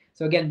quick.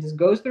 So again, this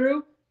goes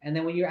through. And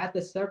then when you're at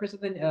the surface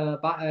of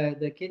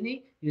the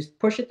kidney, you just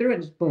push it through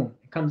and just boom,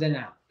 it comes in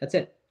and out. That's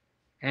it.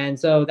 And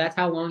so that's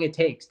how long it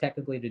takes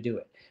technically to do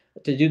it.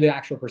 to do the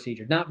actual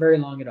procedure. Not very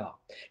long at all.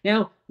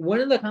 Now,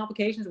 one of the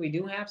complications we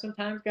do have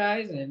sometimes,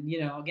 guys, and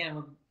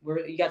again,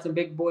 you got some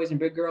big boys and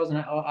big girls in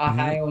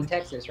Ohio and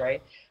Texas,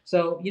 right?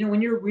 So, when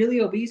you're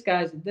really obese,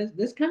 guys,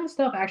 this kind of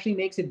stuff actually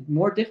makes it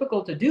more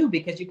difficult to do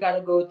because you got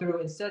to go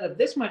through, instead of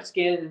this much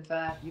skin and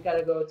fat, you got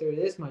to go through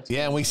this much skin.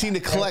 Yeah, and we seem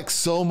to collect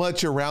so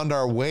much around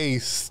our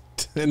waist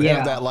and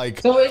have that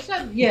so it's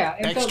not,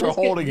 extra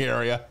holding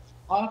area.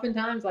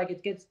 Oftentimes,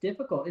 it gets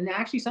difficult. And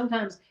actually,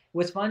 sometimes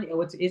what's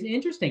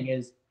interesting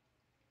is,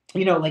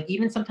 like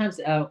even sometimes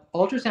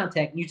ultrasound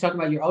tech, you talk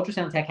about your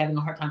ultrasound tech having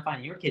a hard time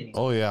finding your kidneys.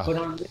 Oh, yeah. But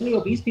on really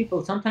obese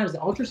people, sometimes the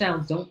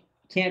ultrasounds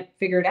can't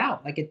figure it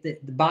out. Like the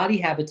body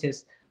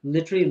habitus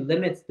literally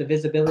limits the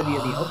visibility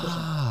of the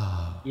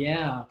ultrasound.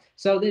 Yeah.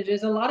 So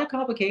there's a lot of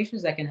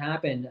complications that can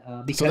happen.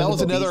 So that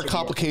was another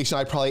complication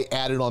I probably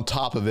added on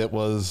top of it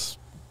was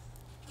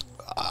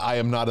I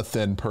am not a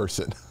thin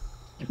person.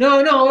 No,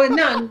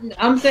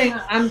 I'm saying.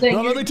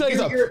 No, let me tell you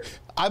something.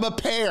 I'm a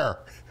pear.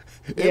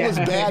 It was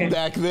bad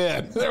back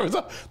then. There was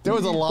a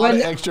lot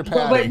of extra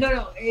padding. But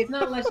no, it's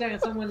not less than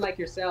someone like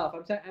yourself.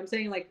 I'm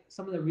saying like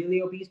some of the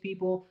really obese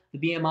people, the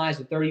BMIs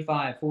of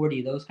 35,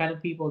 40, those kind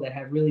of people that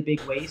have really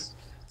big waists.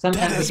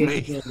 Sometimes that is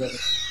me.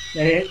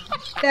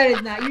 That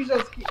is not.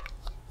 Usually,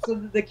 so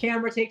the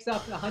camera takes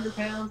off 100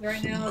 pounds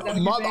right now. Is that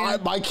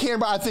what my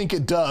camera, I think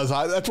it does.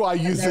 That's why I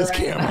use this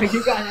camera.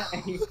 You gotta.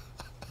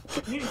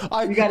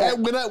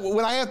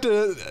 When I have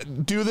to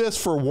do this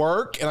for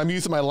work and I'm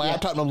using my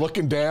laptop and I'm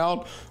looking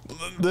down,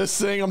 this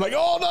thing, I'm like,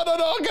 oh, no,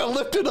 I gotta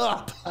lift it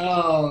up.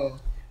 Oh,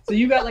 so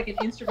you got like an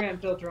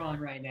Instagram filter on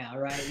right now,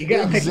 right? You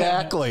got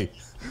exactly.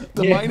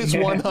 The minus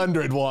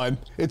 100 one.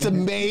 It's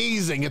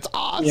amazing. It's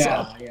awesome.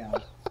 Yeah.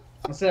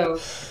 So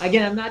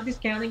again, I'm not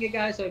discounting it,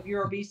 guys. So if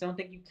you're obese, don't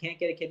think you can't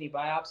get a kidney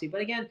biopsy.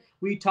 But again,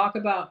 we talk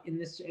about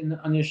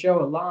on this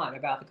show a lot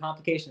about the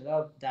complications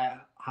of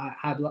that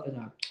high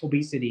blood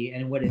obesity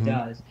and what it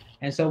does.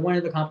 And so one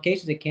of the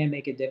complications, it can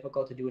make it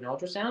difficult to do an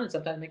ultrasound and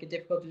sometimes make it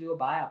difficult to do a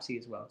biopsy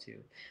as well too.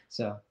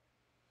 So.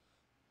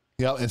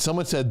 Yeah, and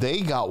someone said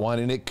they got one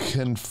and it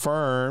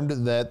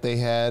confirmed that they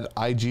had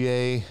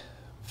IgA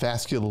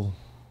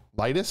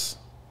vasculitis.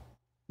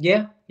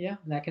 Yeah,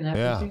 that can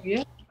happen too.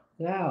 Yeah.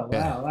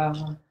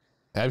 Wow.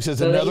 Abby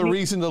says another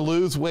reason to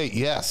lose weight.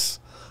 Yes,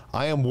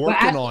 I am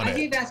working on it.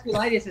 IgA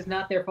vasculitis is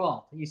not their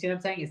fault. You see what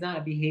I'm saying? It's not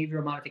a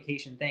behavioral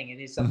modification thing.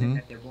 It is something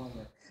that they're born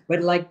with.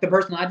 But like the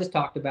person I just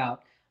talked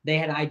about, they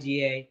had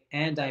IgA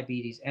and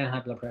diabetes and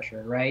high blood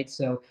pressure, right?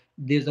 So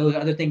there's those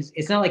other things.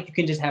 It's not like you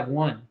can just have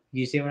one.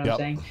 You see what I'm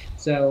saying?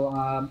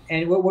 So,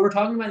 and what we're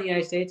talking about in the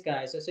United States,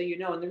 guys, so you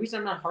know, and the reason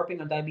I'm not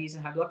harping on diabetes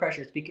and high blood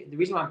pressure is because the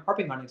reason why I'm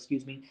harping on it,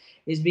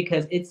 is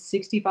because it's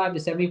 65 to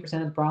 70%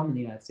 of the problem in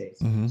the United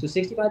States. So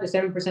 65 to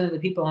 70% of the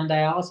people on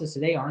dialysis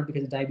today aren't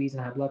because of diabetes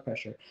and high blood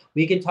pressure.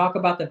 We can talk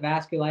about the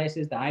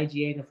vasculitises, the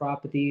IgA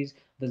nephropathies,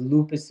 the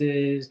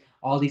lupuses,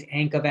 all these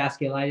ANCA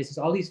vasculitises,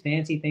 all these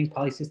fancy things,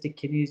 polycystic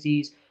kidney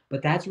disease,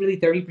 but that's really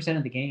 30%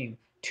 of the game.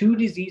 Two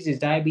diseases,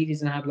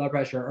 diabetes and high blood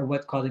pressure, are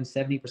what's causing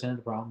 70% of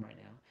the problem right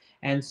now.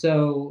 And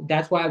so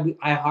that's why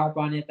I harp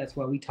on it. That's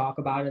why we talk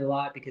about it a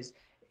lot, because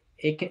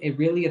it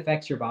really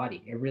affects your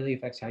body. It really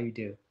affects how you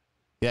do.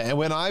 Yeah, and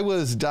when I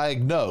was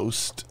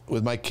diagnosed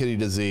with my kidney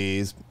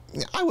disease,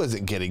 I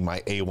wasn't getting my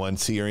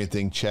A1C or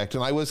anything checked,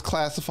 and I was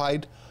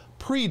classified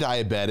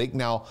pre-diabetic.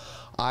 Now,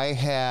 I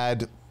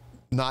had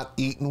not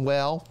eaten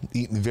well,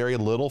 eaten very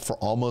little for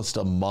almost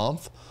a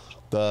month.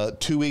 The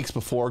 2 weeks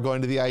before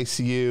going to the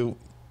ICU,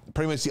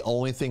 pretty much the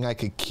only thing I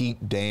could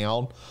keep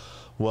down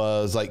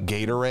was like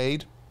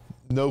Gatorade.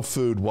 No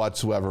food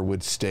whatsoever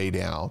would stay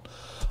down.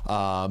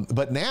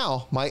 But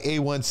now my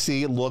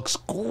A1C looks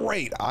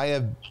great. I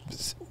have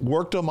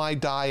worked on my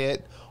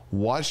diet,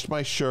 watched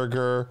my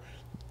sugar,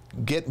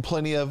 getting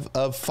plenty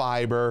of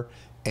fiber,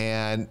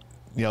 and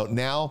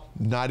now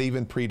not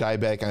even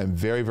pre-diabetic. I'm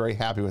very, very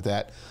happy with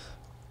that.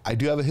 I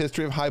do have a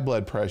history of high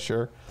blood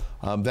pressure.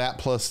 That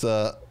plus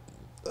a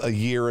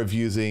year of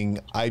using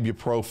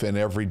ibuprofen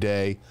every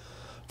day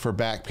for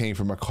back pain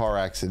from a car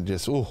accident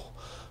just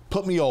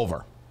put me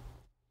over.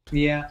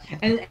 Yeah,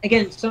 and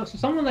again, so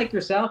someone like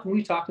yourself, when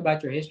we talked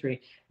about your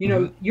history,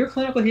 your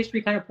clinical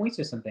history kind of points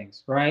to some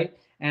things, right?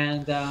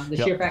 And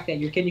the sheer fact that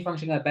your kidney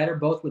function got better,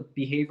 both with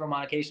behavioral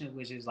modification,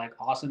 which is like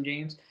awesome,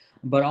 James,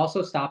 but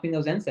also stopping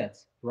those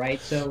NSAIDs, right?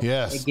 So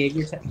it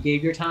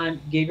gave your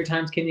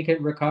time's kidney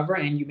could recover,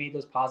 and you made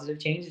those positive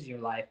changes in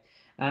your life.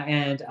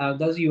 And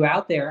those of you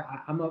out there,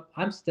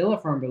 I'm still a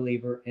firm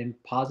believer in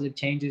positive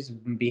changes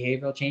and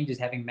behavioral changes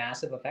having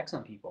massive effects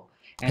on people.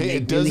 And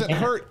it doesn't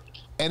hurt.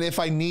 And if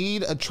I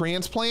need a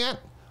transplant,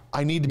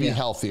 I need to be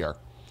healthier.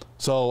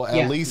 So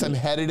at least I'm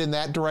headed in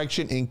that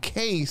direction in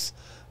case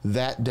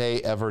that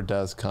day ever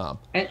does come.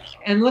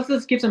 And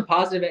let's give some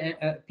positive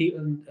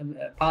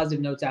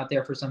positive notes out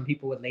there for some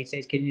people with late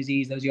stage kidney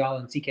disease. Those of y'all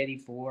in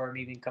CKD4,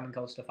 maybe coming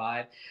close to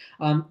 5.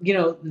 You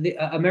know,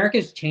 America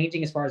is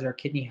changing as far as our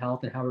kidney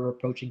health and how we're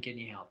approaching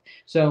kidney health.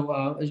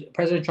 So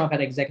President Trump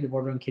had an executive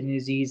order on kidney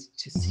disease.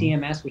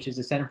 CMS, which is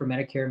the Center for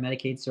Medicare and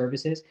Medicaid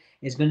Services,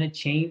 is going to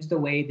change the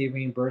way they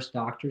reimburse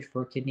doctors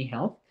for kidney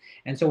health.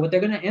 And so what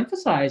they're going to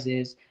emphasize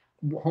is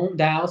home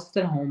dialysis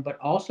at home, but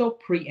also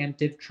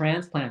preemptive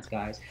transplants,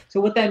 guys.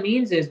 So what that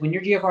means is when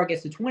your GFR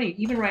gets to 20,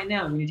 even right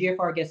now, when your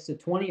GFR gets to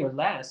 20 or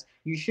less,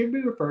 you should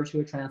be referred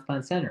to a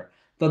transplant center.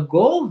 The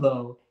goal,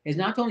 though, is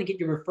not to only get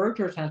you referred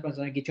to a transplant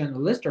center, get you on the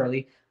list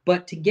early,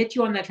 but to get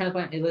you on that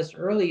transplant list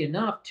early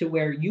enough to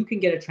where you can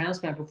get a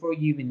transplant before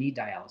you even need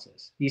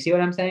dialysis. Do you see what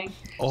I'm saying?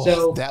 Oh,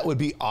 so that would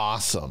be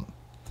awesome.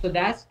 So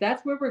that's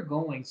where we're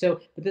going. So,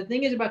 but the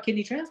thing is about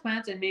kidney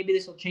transplants, and maybe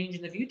this will change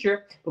in the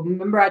future. But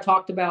remember, I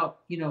talked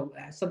about, you know,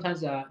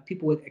 sometimes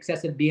people with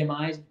excessive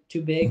BMIs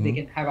too big, they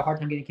can have a hard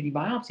time getting kidney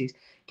biopsies.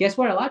 Guess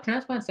what? A lot of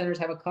transplant centers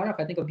have a cutoff,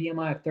 I think, a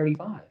BMI of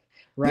 35.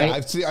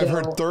 Right? Yeah, I've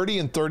heard 30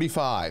 and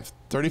 35.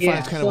 35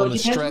 is kind of on the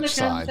stretch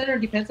side. Center,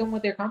 depends on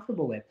what they're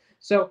comfortable with.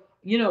 So,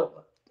 you know,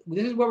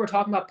 this is where we're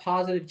talking about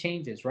positive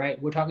changes, right?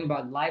 We're talking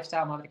about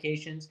lifestyle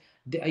modifications,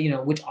 you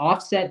know, which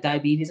offset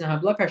diabetes and high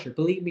blood pressure.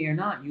 Believe me or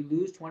not, you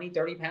lose 20,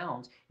 30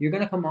 pounds, you're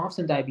going to come off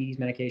some diabetes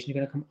medication.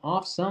 You're going to come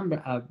off some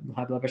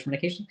high blood pressure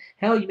medication.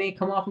 Hell, you may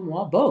come off them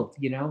all, both,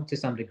 you know, to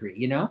some degree,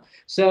 you know.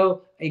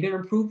 So you're going to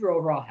improve your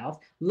overall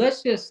health.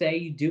 Let's just say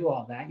you do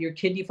all that. Your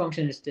kidney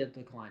function is still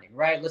declining,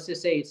 right? Let's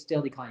just say it's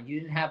still declining. You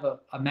didn't have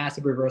a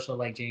massive reversal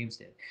like James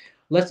did.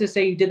 Let's just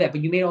say you did that,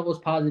 but you made all those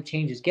positive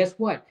changes. Guess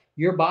what?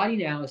 Your body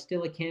now is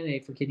still a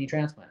candidate for kidney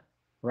transplant,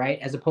 right?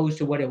 As opposed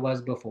to what it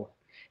was before.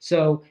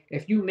 So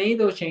if you made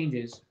those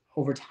changes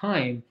over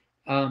time,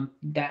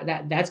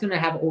 that's going to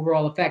have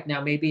overall effect. Now,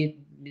 maybe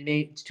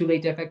it's too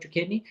late to affect your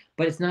kidney,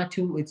 but it's not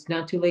too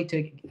late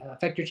to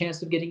affect your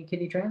chance of getting a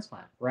kidney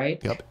transplant, right?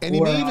 Yep. And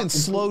you may even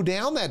slow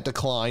down that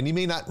decline. You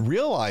may not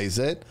realize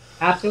it.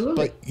 Absolutely.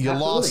 But you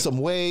lost some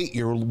weight.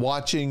 You're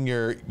watching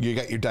you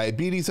got your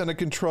diabetes under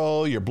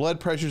control. Your blood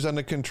pressure's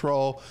under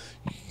control.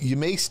 You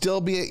may still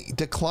be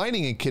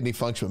declining in kidney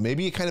function, but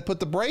maybe you kind of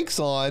put the brakes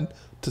on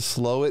to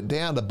slow it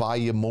down, to buy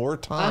you more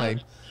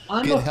time,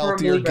 get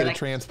healthier, get a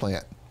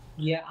transplant.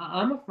 Yeah,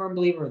 I'm a firm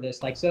believer of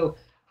this. Like, so,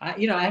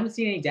 you know, I haven't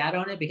seen any data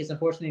on it because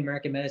unfortunately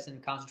American medicine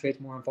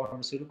concentrates more on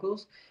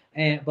pharmaceuticals.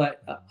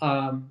 But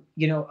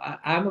you know,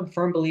 I'm a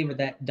firm believer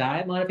that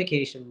diet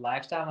modification,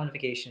 lifestyle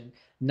modification,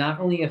 not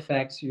only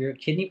affects your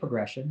kidney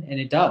progression, and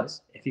it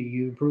does if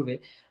you improve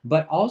it,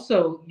 but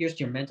also just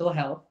your mental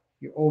health,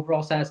 your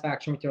overall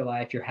satisfaction with your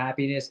life, your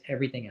happiness,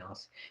 everything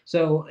else.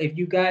 So if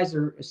you guys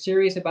are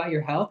serious about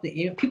your health,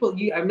 you know,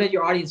 I bet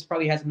your audience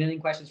probably has a million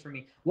questions for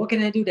me. What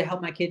can I do to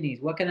help my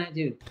kidneys? What can I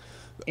do?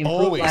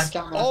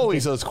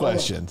 Always those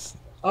questions.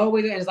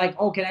 Always, and it's like,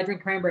 oh, can I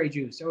drink cranberry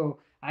juice? Oh,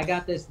 I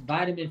got this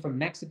vitamin from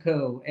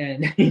Mexico,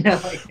 and you know,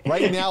 like,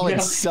 right now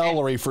it's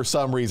celery for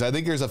some reason. I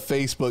think there's a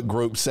Facebook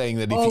group saying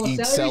that if you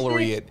eat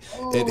celery, it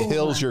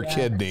heals your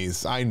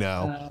kidneys. I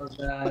know. Oh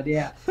God,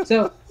 yeah.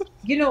 So,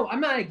 you know,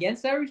 I'm not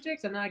against celery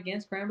sticks. I'm not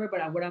against cranberry,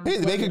 but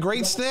they make a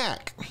great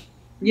snack.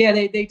 Yeah,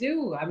 they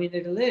do. I mean,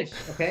 they're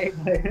delicious, okay?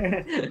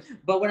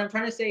 But what I'm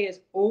trying to say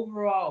is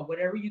overall,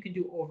 whatever you can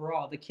do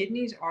overall, the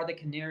kidneys are the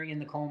canary in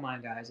the coal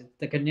mine, guys. It's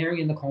the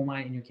canary in the coal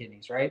mine in your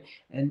kidneys, right?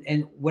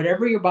 And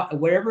whatever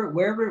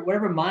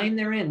whatever mind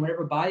they're in,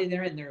 whatever body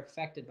they're in, they're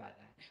affected by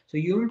that. So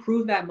you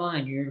improve that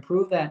mind, you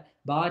improve that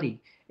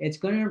body, it's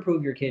going to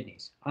improve your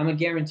kidneys. I'm going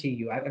to guarantee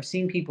you. I've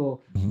seen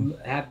people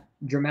have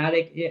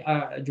dramatic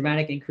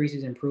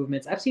increases,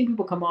 improvements. I've seen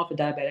people come off of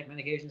diabetic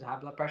medications, high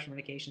blood pressure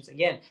medications.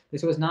 Again,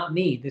 this was not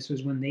me. This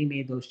was when they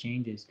made those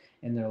changes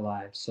in their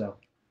lives. So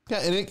yeah,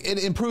 and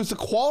it improves the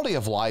quality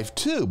of life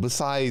too.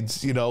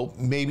 Besides, you know,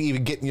 maybe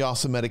even getting you off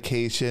some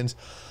medications.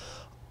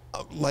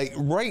 Like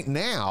right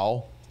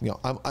now, you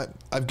know,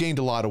 I've gained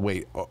a lot of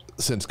weight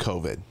since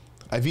COVID.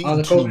 I've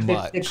eaten too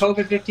much. The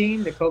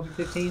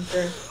COVID-15,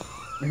 sir.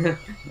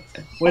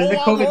 What is the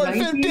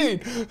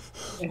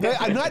COVID-19?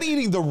 I'm not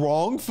eating the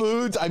wrong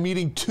foods. I'm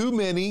eating too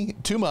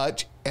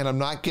much, and I'm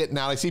not getting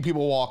out. I see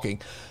people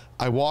walking.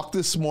 I walked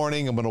this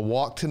morning. I'm going to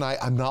walk tonight.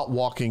 I'm not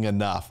walking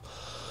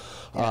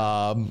enough.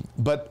 Yeah.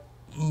 But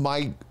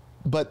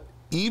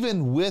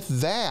even with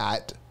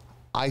that,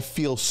 I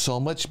feel so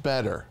much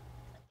better,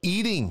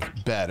 eating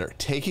better,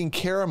 taking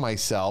care of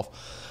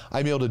myself.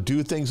 I'm able to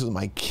do things with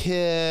my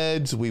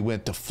kids. We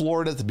went to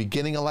Florida at the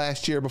beginning of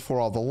last year before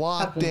all the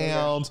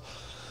lockdowns.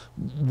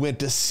 Went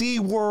to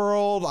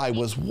SeaWorld. I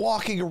was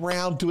walking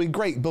around doing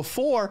great.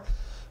 Before,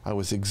 I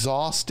was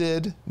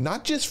exhausted,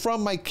 not just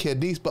from my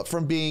kidneys, but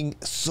from being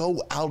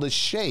so out of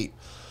shape.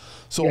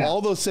 So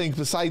all those things,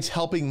 besides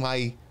helping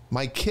my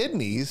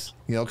kidneys,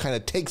 you know, kind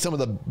of take some of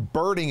the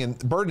burden and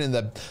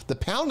the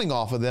pounding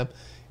off of them,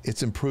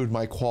 it's improved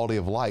my quality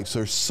of life. So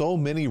there's so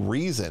many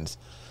reasons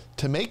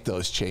to make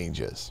those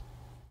changes.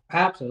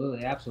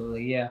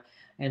 Absolutely, yeah.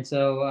 And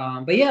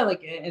so, but yeah,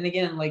 like, and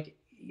again, like,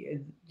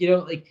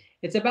 like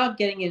it's about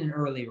getting in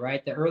early,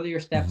 right? The earlier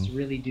steps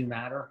really do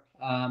matter.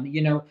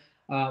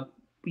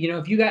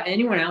 If you got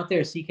anyone out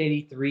there,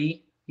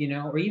 CKD3,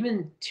 or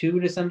even 2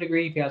 to some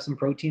degree, if you have some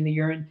protein in the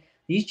urine,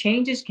 these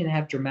changes can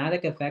have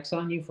dramatic effects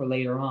on you for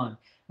later on.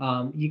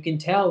 You can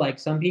tell, like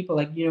some people,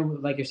 like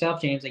like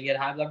yourself, James, like you had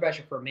high blood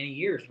pressure for many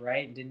years,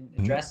 right? And didn't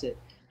address it.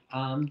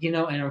 And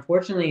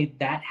unfortunately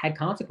that had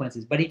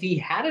consequences. But if he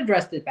had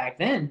addressed it back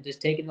then,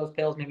 just taking those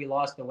pills, maybe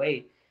lost the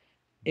weight,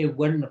 it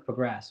wouldn't have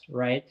progressed,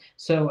 right?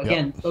 So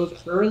again,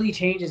 those early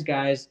changes,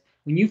 guys,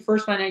 when you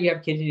first find out you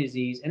have kidney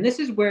disease, and this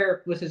is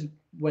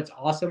what's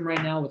awesome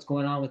right now, what's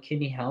going on with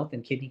kidney health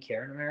and kidney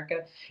care in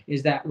America,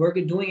 is that we're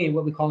doing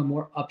what we call a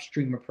more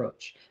upstream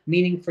approach.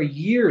 Meaning for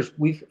years,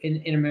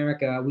 in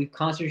America, we've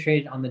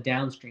concentrated on the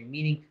downstream,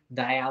 meaning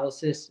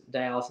dialysis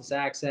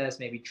access,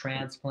 maybe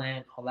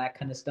transplant, all that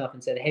kind of stuff,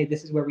 and said, hey,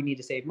 this is where we need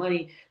to save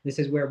money. This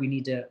is where we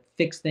need to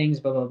fix things,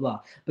 blah, blah, blah.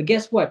 But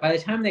guess what? By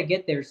the time they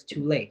get there, it's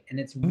too late, and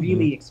it's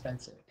really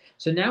expensive.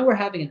 So now we're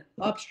having an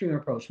upstream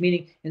approach,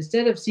 meaning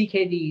instead of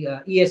CKD,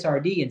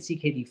 ESRD and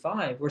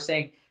CKD5, we're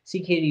saying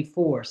CKD4,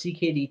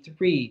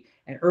 CKD3,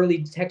 and early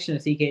detection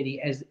of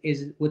CKD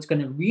is what's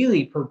going to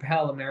really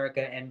propel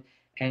America and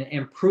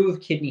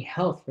improve kidney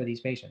health for these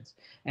patients.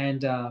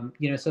 And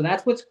so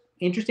that's what's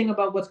interesting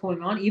about what's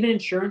going on. Even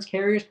insurance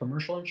carriers,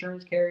 commercial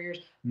insurance carriers,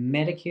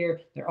 Medicare,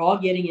 they're all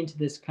getting into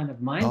this kind of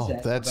mindset.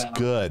 Oh, that's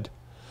good.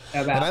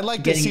 And I'd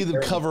like to see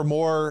them cover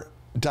more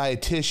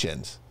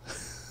dietitians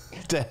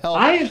to help.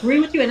 I agree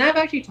with you, and I've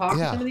actually talked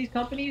to some of these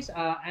companies,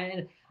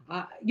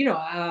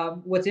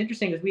 what's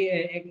interesting is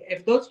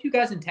if those of you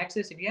guys in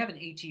Texas, if you have an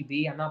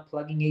HEB, I'm not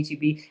plugging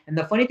HEB. And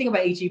the funny thing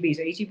about HEB,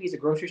 so HEB is a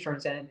grocery store in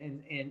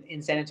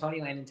San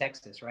Antonio and in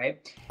Texas,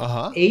 right?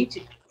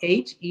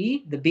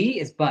 HE, the B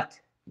is butt.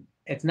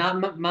 It's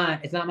not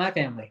my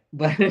family,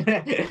 but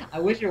I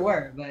wish it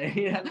were.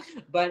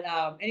 But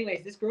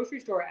anyways, this grocery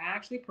store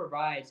actually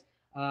provides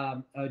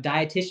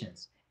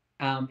dietitians.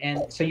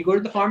 And so you go to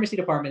the pharmacy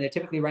department. They're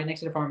typically right next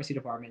to the pharmacy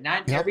department.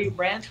 Not in every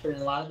branch, but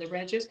in a lot of the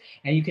branches.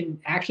 And you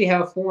can actually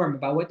have a form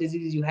about what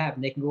diseases you have,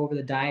 and they can go over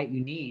the diet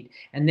you need,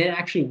 and then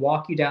actually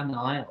walk you down the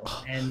aisle.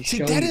 And see,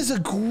 that is a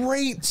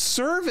great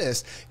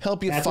service.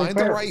 Help you find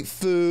the right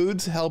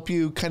foods. Help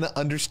you kind of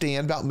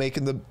understand about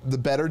making the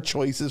better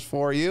choices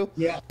for you.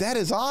 Yeah, that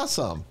is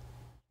awesome.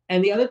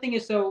 And the other thing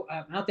is, so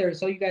out there,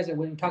 so you guys are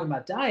when we're talking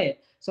about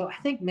diet. So I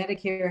think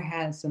Medicare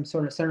has some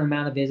sort of certain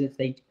amount of visits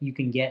you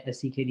can get a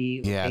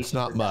CKD. Yeah, it's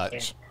not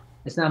much.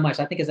 It's not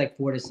much. I think it's like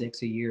 4 to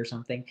 6 a year or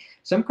something.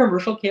 Some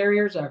commercial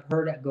carriers I've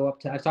heard go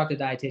up to, I've talked to a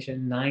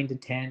dietitian, 9 to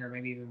 10 or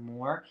maybe even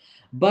more.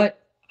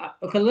 But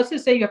okay, let's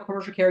just say you have a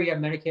commercial carrier, you have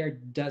Medicare,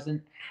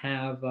 doesn't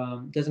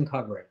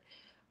cover it.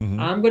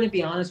 I'm going to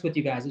be honest with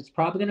you guys. It's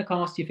probably going to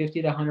cost you $50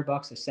 to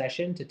 $100 a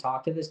session to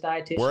talk to this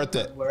dietitian. Worth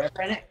it.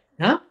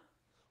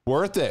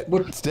 Worth it.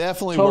 It's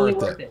definitely totally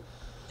worth it.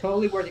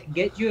 Totally worth it.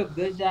 Get you a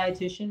good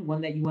dietitian,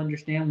 one that you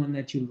understand, one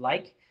that you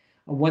like,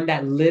 one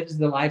that lives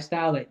the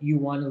lifestyle that you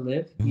want to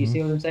live. You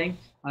see what I'm saying?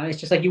 It's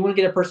just like you want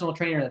to get a personal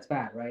trainer that's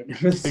fat, right?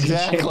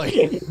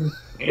 Exactly.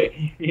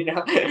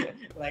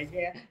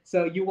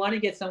 So you want to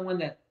get someone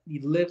that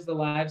lives the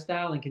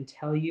lifestyle and can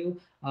tell you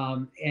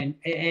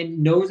and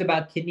knows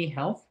about kidney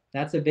health.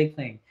 That's a big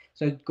thing.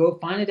 So go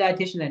find a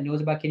dietitian that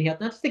knows about kidney health,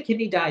 not just a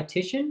kidney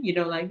dietitian,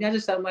 not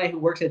just somebody who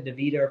works at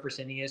DaVita or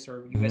Fresenius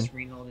or US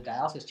Renal, the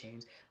dialysis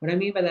chains. What I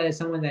mean by that is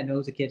someone that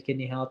knows the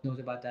kidney health, knows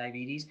about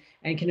diabetes,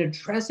 and can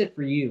address it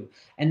for you.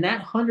 And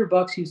that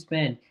 $100 you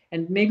spend,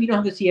 and maybe you don't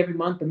have to see every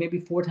month, but maybe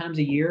 4 times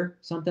a year,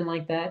 something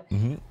like that,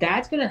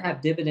 that's going to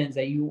have dividends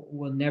that you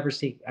will never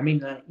see. I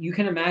mean, you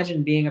can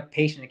imagine being a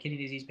patient, a kidney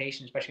disease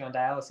patient, especially on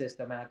dialysis,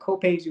 the amount of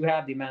co-pays you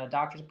have, the amount of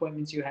doctor's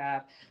appointments you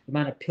have, the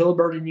amount of pill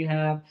burden you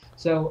have.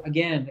 So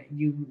again,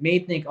 you may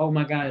think, oh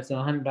my God, it's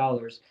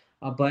 $100.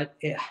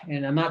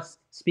 And I'm not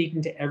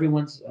speaking to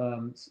everyone's,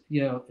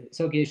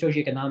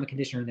 socioeconomic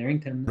condition or their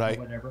income or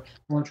whatever.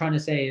 What I'm trying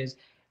to say is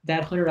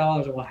that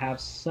 $100 will have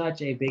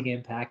such a big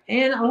impact.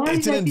 And a lot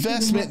it's an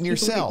investment in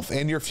yourself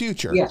and your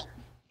future. Yeah.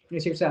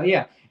 It's yourself.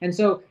 Yeah. And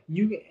so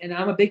and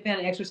I'm a big fan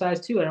of exercise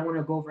too. I don't want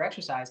to go over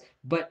exercise,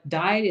 but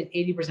diet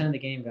is 80% of the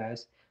game,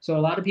 guys. So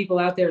a lot of people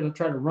out there will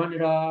try to run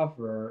it off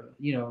or,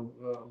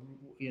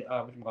 what do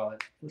you call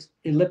it?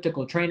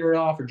 Elliptical trainer it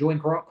off or join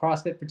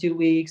CrossFit for 2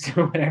 weeks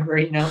or whatever,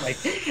 2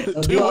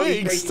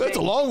 weeks. That's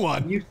a long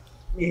one.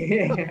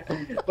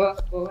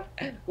 But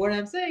what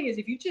I'm saying is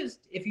if you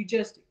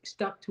just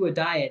stuck to a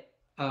diet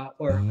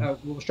or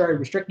started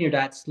restricting your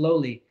diet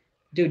slowly,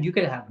 dude, you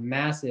could have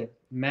massive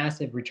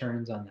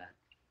returns on that.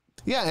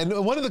 Yeah,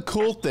 and one of the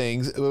cool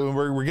things,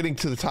 we're getting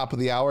to the top of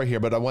the hour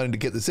here, but I wanted to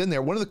get this in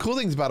there. One of the cool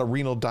things about a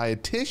renal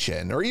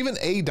dietitian, or even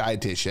a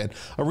dietitian,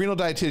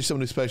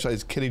 someone who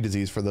specializes in kidney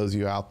disease, for those of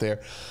you out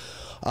there,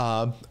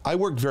 I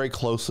worked very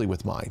closely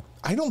with mine.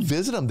 I don't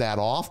visit them that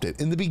often.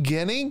 In the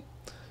beginning,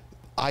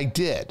 I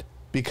did,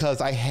 because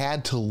I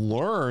had to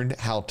learn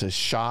how to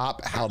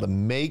shop, how to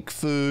make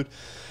food,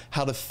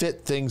 how to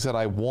fit things that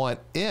I want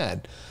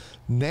in.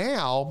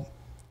 Now,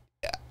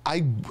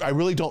 I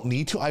really don't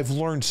need to. I've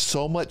learned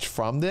so much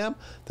from them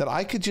that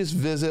I could just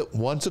visit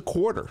once a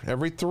quarter,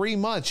 every 3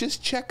 months,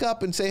 just check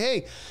up and say,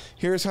 hey,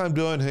 here's how I'm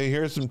doing. Hey,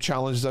 here's some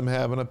challenges I'm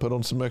having. I put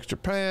on some extra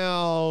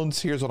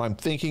pounds. Here's what I'm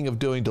thinking of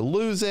doing to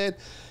lose it.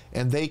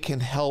 And they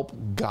can help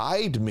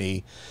guide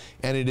me.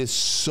 And it is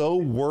so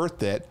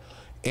worth it.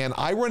 And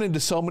I run into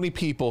so many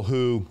people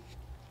who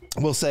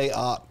will say,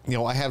 you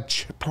know, I have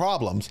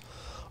problems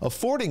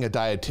affording a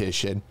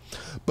dietitian,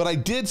 but I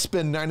did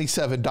spend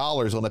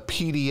 $97 on a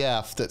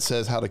PDF that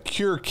says how to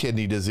cure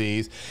kidney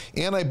disease,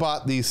 and I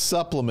bought these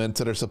supplements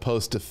that are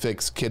supposed to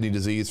fix kidney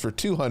disease for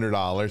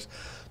 $200.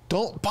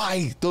 Don't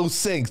buy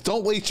those things.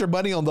 Don't waste your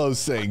money on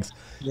those things.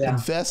 Yeah.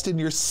 Invest in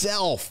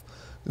yourself.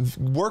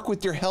 Work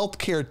with your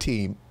healthcare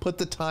team. Put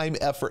the time,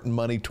 effort, and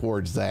money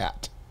towards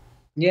that.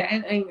 Yeah,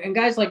 and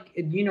guys, like,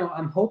 you know,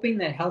 I'm hoping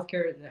that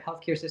the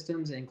healthcare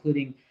systems,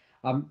 including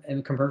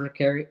and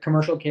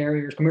commercial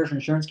carriers, commercial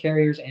insurance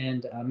carriers,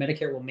 and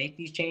Medicare will make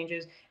these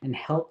changes and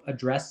help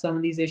address some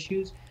of these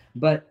issues.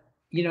 But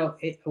you know,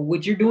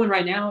 what you're doing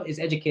right now is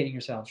educating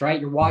yourselves, right?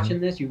 You're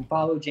watching this, you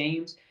follow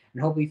James,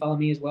 and hopefully follow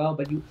me as well.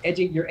 But you're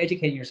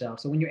educating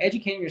yourself. So when you're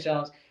educating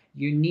yourselves,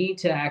 you need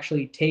to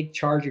actually take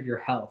charge of your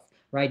health,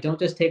 right? Don't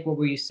just take what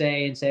we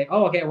say and say,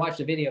 oh, okay, I watched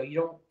the video.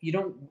 You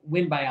don't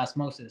win by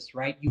osmosis,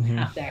 right? You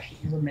have to actually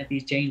implement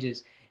these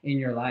changes in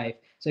your life.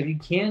 So if you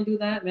can do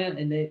that, man,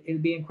 and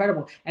it'd be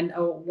incredible. And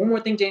one more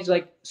thing, James,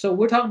 like, so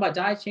we're talking about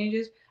diet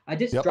changes. I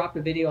just dropped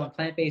a video on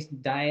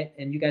plant-based diet,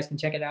 and you guys can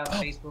check it out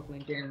on Facebook,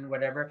 LinkedIn, and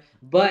whatever.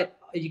 But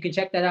you can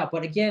check that out.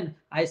 But again,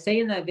 I say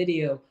in that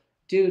video,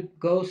 dude,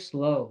 go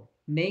slow.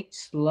 Make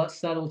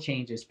subtle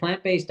changes.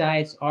 Plant-based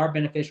diets are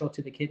beneficial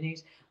to the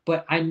kidneys,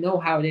 but I know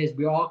how it is.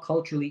 We all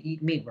culturally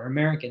eat meat. We're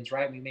Americans,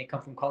 right? We may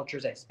come from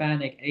cultures,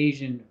 Hispanic,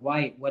 Asian,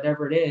 white,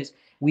 whatever it is.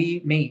 We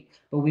eat meat,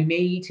 but we may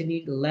need to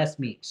eat less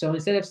meat. So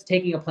instead of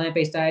taking a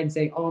plant-based diet and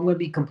saying, oh, I'm going to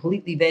be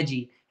completely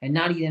veggie and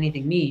not eat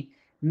anything meat,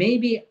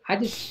 maybe I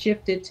just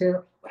shift it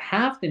to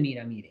half the meat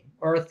I'm eating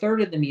or a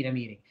third of the meat I'm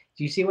eating.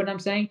 Do you see what I'm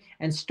saying?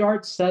 And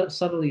start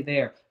subtly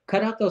there.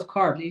 Cut out those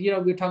carbs. You know,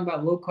 we were talking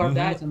about low carb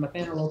diets. I'm a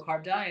fan of low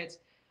carb diets.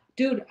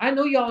 Dude, I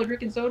know y'all are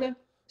drinking soda.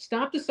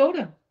 Stop the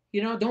soda.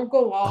 You know, don't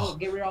go all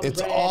get rid of all the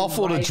bread. It's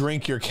awful to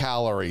drink your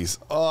calories.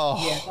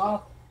 Oh. Yeah, it's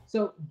awful.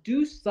 So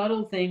do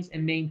subtle things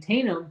and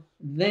maintain them,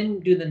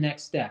 then do the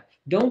next step.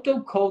 Don't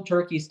do cold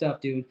turkey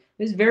stuff, dude.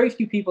 There's very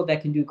few people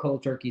that can do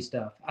cold turkey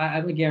stuff.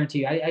 I would guarantee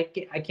you.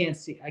 I can't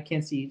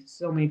see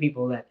so many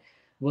people that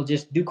will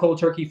just do cold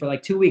turkey for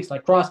like 2 weeks,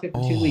 like CrossFit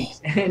for 2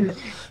 weeks, and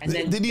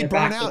then you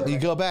burn out and you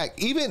go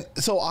back. Even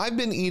so, I've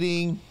been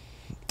eating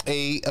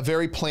a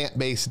very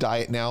plant-based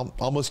diet now,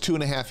 almost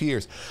 2.5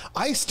 years.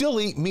 I still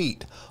eat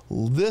meat.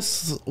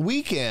 This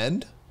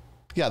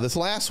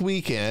last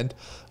weekend,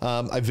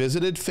 I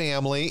visited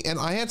family and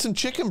I had some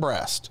chicken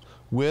breast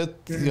with,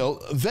 you know,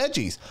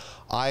 veggies.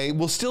 I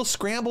will still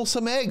scramble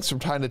some eggs from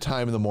time to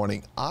time in the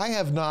morning. I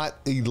have not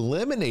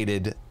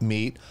eliminated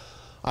meat.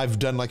 I've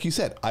done, like you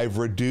said, I've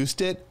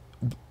reduced it,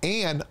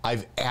 and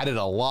I've added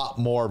a lot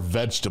more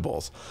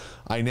vegetables.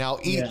 I now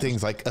eat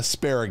things like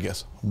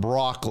asparagus,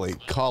 broccoli,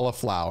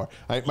 cauliflower.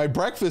 My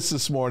breakfast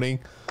this morning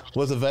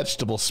was a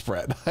vegetable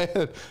spread.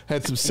 I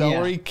had some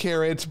celery,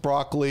 carrots,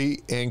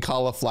 broccoli, and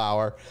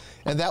cauliflower,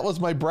 and that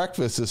was my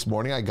breakfast this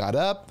morning. I got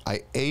up,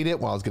 I ate it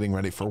while I was getting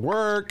ready for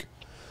work.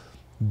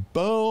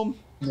 Boom.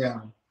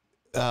 Yeah.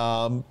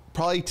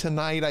 Probably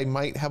tonight I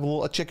might have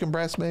a chicken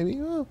breast,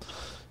 maybe.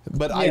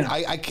 But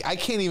I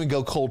can't even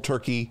go cold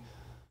turkey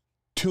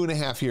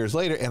 2.5 years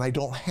later, and I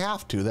don't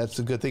have to. That's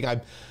a good thing.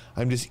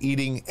 I'm just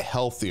eating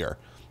healthier.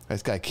 I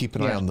just got to keep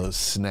an eye on those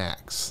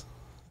snacks.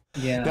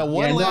 Yeah. Now,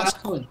 one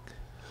last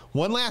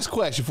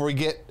question before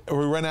we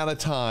run out of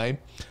time.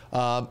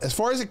 As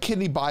far as a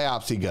kidney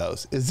biopsy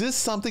goes, is this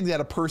something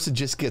that a person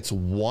just gets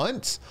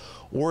once,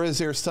 or is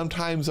there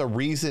sometimes a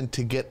reason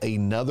to get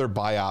another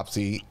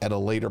biopsy at a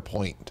later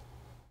point?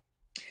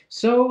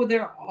 So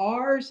there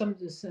are some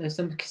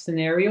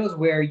scenarios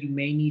where you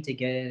may need to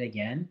get it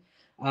again.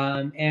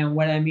 And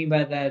what I mean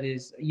by that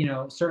is, you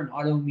know, certain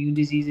autoimmune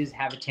diseases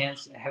have a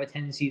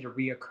tendency to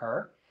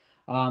reoccur.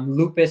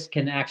 Lupus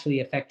can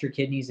actually affect your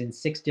kidneys in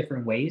 6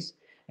 different ways.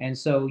 And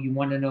so you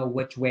want to know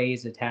which way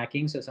is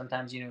attacking. So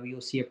sometimes, you know,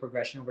 you'll see a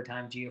progression over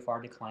time,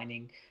 GFR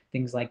declining,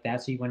 things like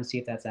that. So you want to see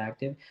if that's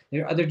active.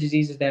 There are other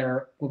diseases that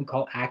are what we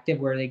call active,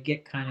 where they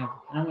get kind of,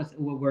 I don't know what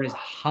the word is,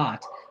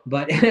 hot,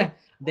 but there's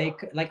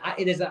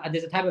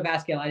a type of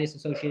vasculitis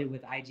associated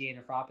with IgA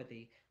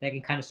nephropathy that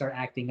can kind of start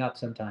acting up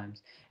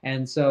sometimes.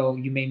 And so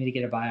you may need to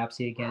get a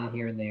biopsy again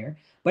here and there.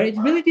 But it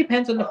really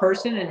depends on the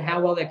person and how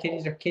well their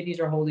kidneys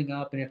are holding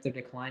up, and if they're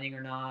declining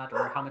or not,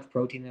 or how much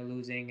protein they're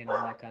losing and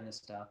all that kind of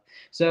stuff.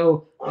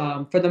 So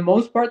for the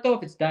most part, though,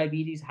 if it's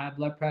diabetes, high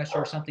blood pressure,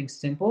 or something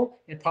simple,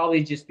 it'd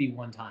probably just be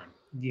one time.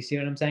 Do you see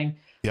what I'm saying?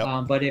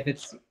 Yep. But if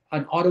it's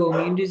an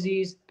autoimmune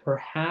disease,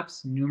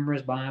 perhaps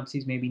numerous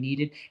biopsies may be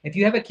needed. If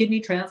you have a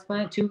kidney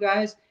transplant too,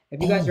 guys, if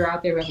you guys are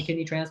out there who have a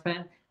kidney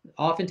transplant,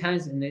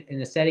 oftentimes in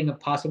the setting of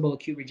possible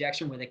acute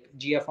rejection where the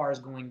GFR is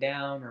going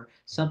down or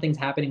something's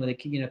happening with the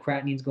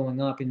creatinine's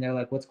going up, and they're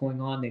like, what's going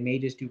on? They may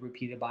just do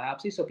repeated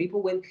biopsies. So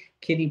people with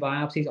kidney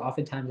biopsies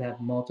oftentimes have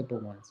multiple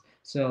ones.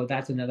 So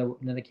that's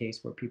another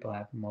case where people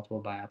have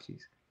multiple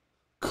biopsies.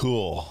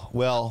 Cool.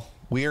 Well,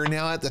 we are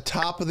now at the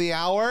top of the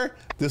hour.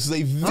 This is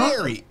a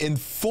very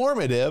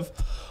informative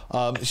show.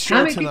 How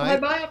many tonight. people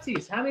had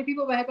biopsies? How many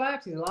people had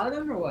biopsies? A lot of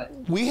them, or what?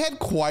 We had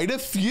quite a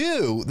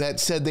few that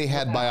said they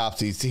had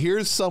biopsies.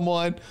 Here's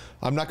someone,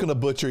 I'm not going to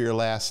butcher your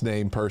last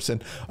name,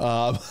 person,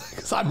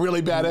 because I'm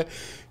really bad at it.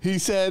 He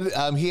said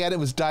it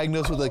was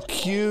diagnosed with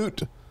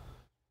acute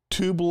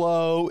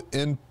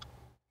tubulonephritis.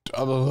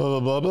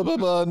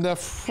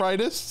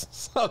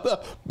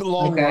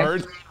 Long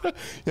word.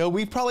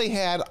 We probably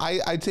had,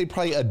 I'd say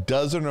probably a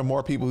dozen or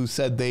more people who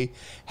said they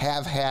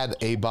have had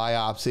a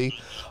biopsy.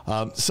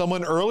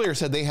 Someone earlier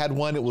said they had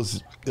one. It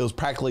was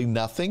practically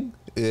nothing.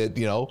 It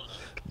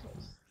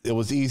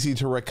was easy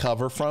to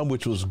recover from,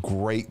 which was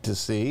great to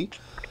see.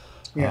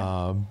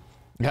 Yeah.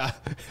 Yeah,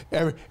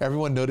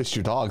 everyone noticed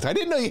your dogs. I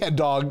didn't know you had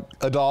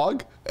a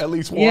dog, at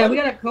least one. Yeah, we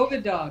got a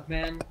COVID dog,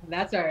 man.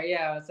 That's so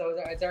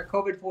it's our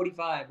COVID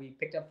 45. We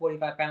picked up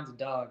 45 pounds of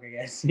dog, I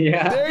guess.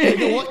 Yeah. There you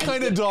go. What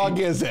kind of dog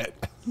is it?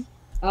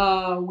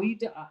 So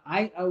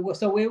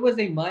it was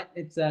a mutt.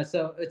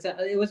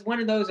 It was one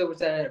of those. It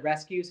was a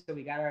rescue, so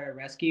we got her at a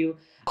rescue.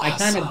 Awesome. I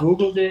kind of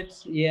Googled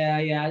it.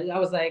 Yeah. I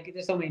was like,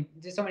 there's so many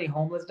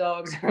homeless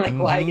dogs. Like,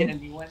 why get a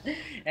new one?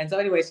 And so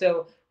anyway,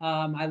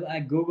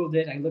 I Googled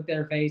it. I looked at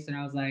her face, and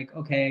I was like,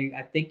 okay,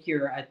 I think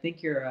you're a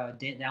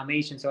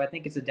Dalmatian. So I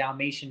think it's a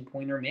Dalmatian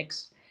pointer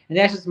mix. And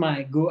that's just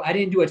my Google. I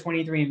didn't do a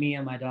 23andMe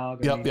on my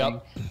dog or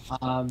anything.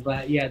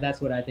 But yeah, that's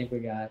what I think we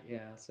got. Yeah.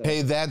 So.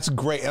 Hey, that's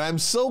great. And I'm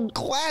so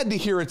glad to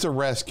hear it's a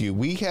rescue.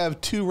 We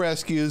have two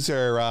rescues.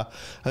 They're, I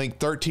think,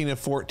 13 and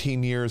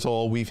 14 years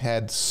old. We've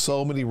had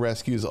so many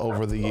rescues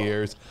over the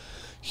years.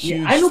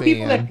 Huge I know fan.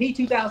 people that pay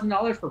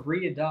 $2,000 for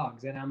breeded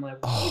dogs. And I'm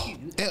like, why would you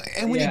do that?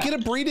 And when you get a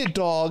breeded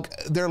dog,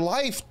 their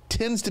life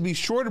tends to be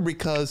shorter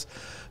because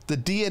the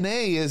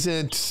DNA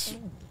isn't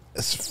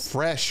as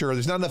fresh, or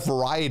there's not enough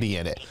variety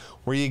in it.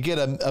 Where you get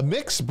a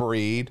mixed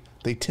breed,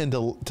 they tend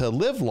to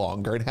live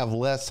longer and have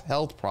less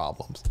health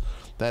problems.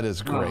 That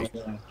is great.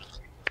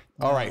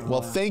 All right.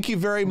 Well, thank you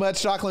very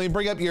much, Doc. Let me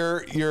bring up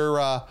your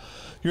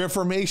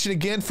information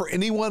again for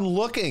anyone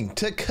looking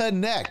to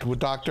connect with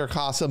Dr.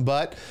 Qasim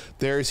Butt.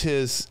 There's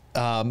his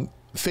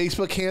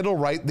Facebook handle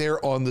right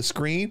there on the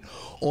screen.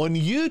 On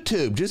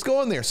YouTube, just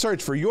go in there,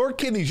 search for Your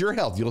Kidneys, Your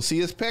Health. You'll see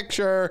his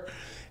picture.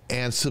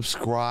 And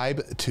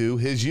subscribe to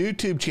his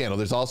YouTube channel.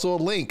 There's also a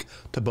link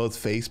to both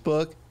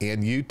Facebook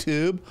and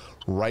YouTube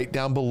right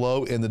down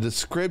below in the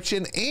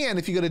description. And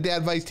if you go to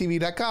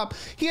dadvicetv.com,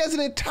 he has an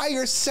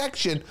entire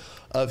section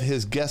of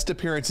his guest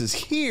appearances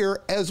here,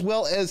 as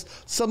well as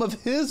some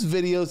of his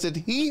videos that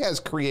he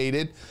has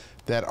created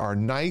that are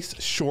nice,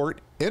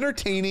 short,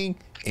 entertaining,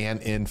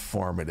 and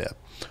informative.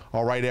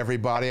 All right,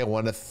 everybody, I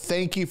want to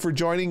thank you for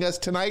joining us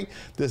tonight.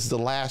 This is the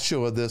last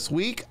show of this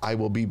week. I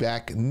will be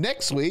back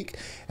next week,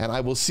 and I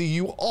will see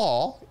you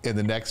all in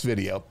the next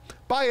video.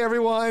 Bye,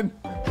 everyone.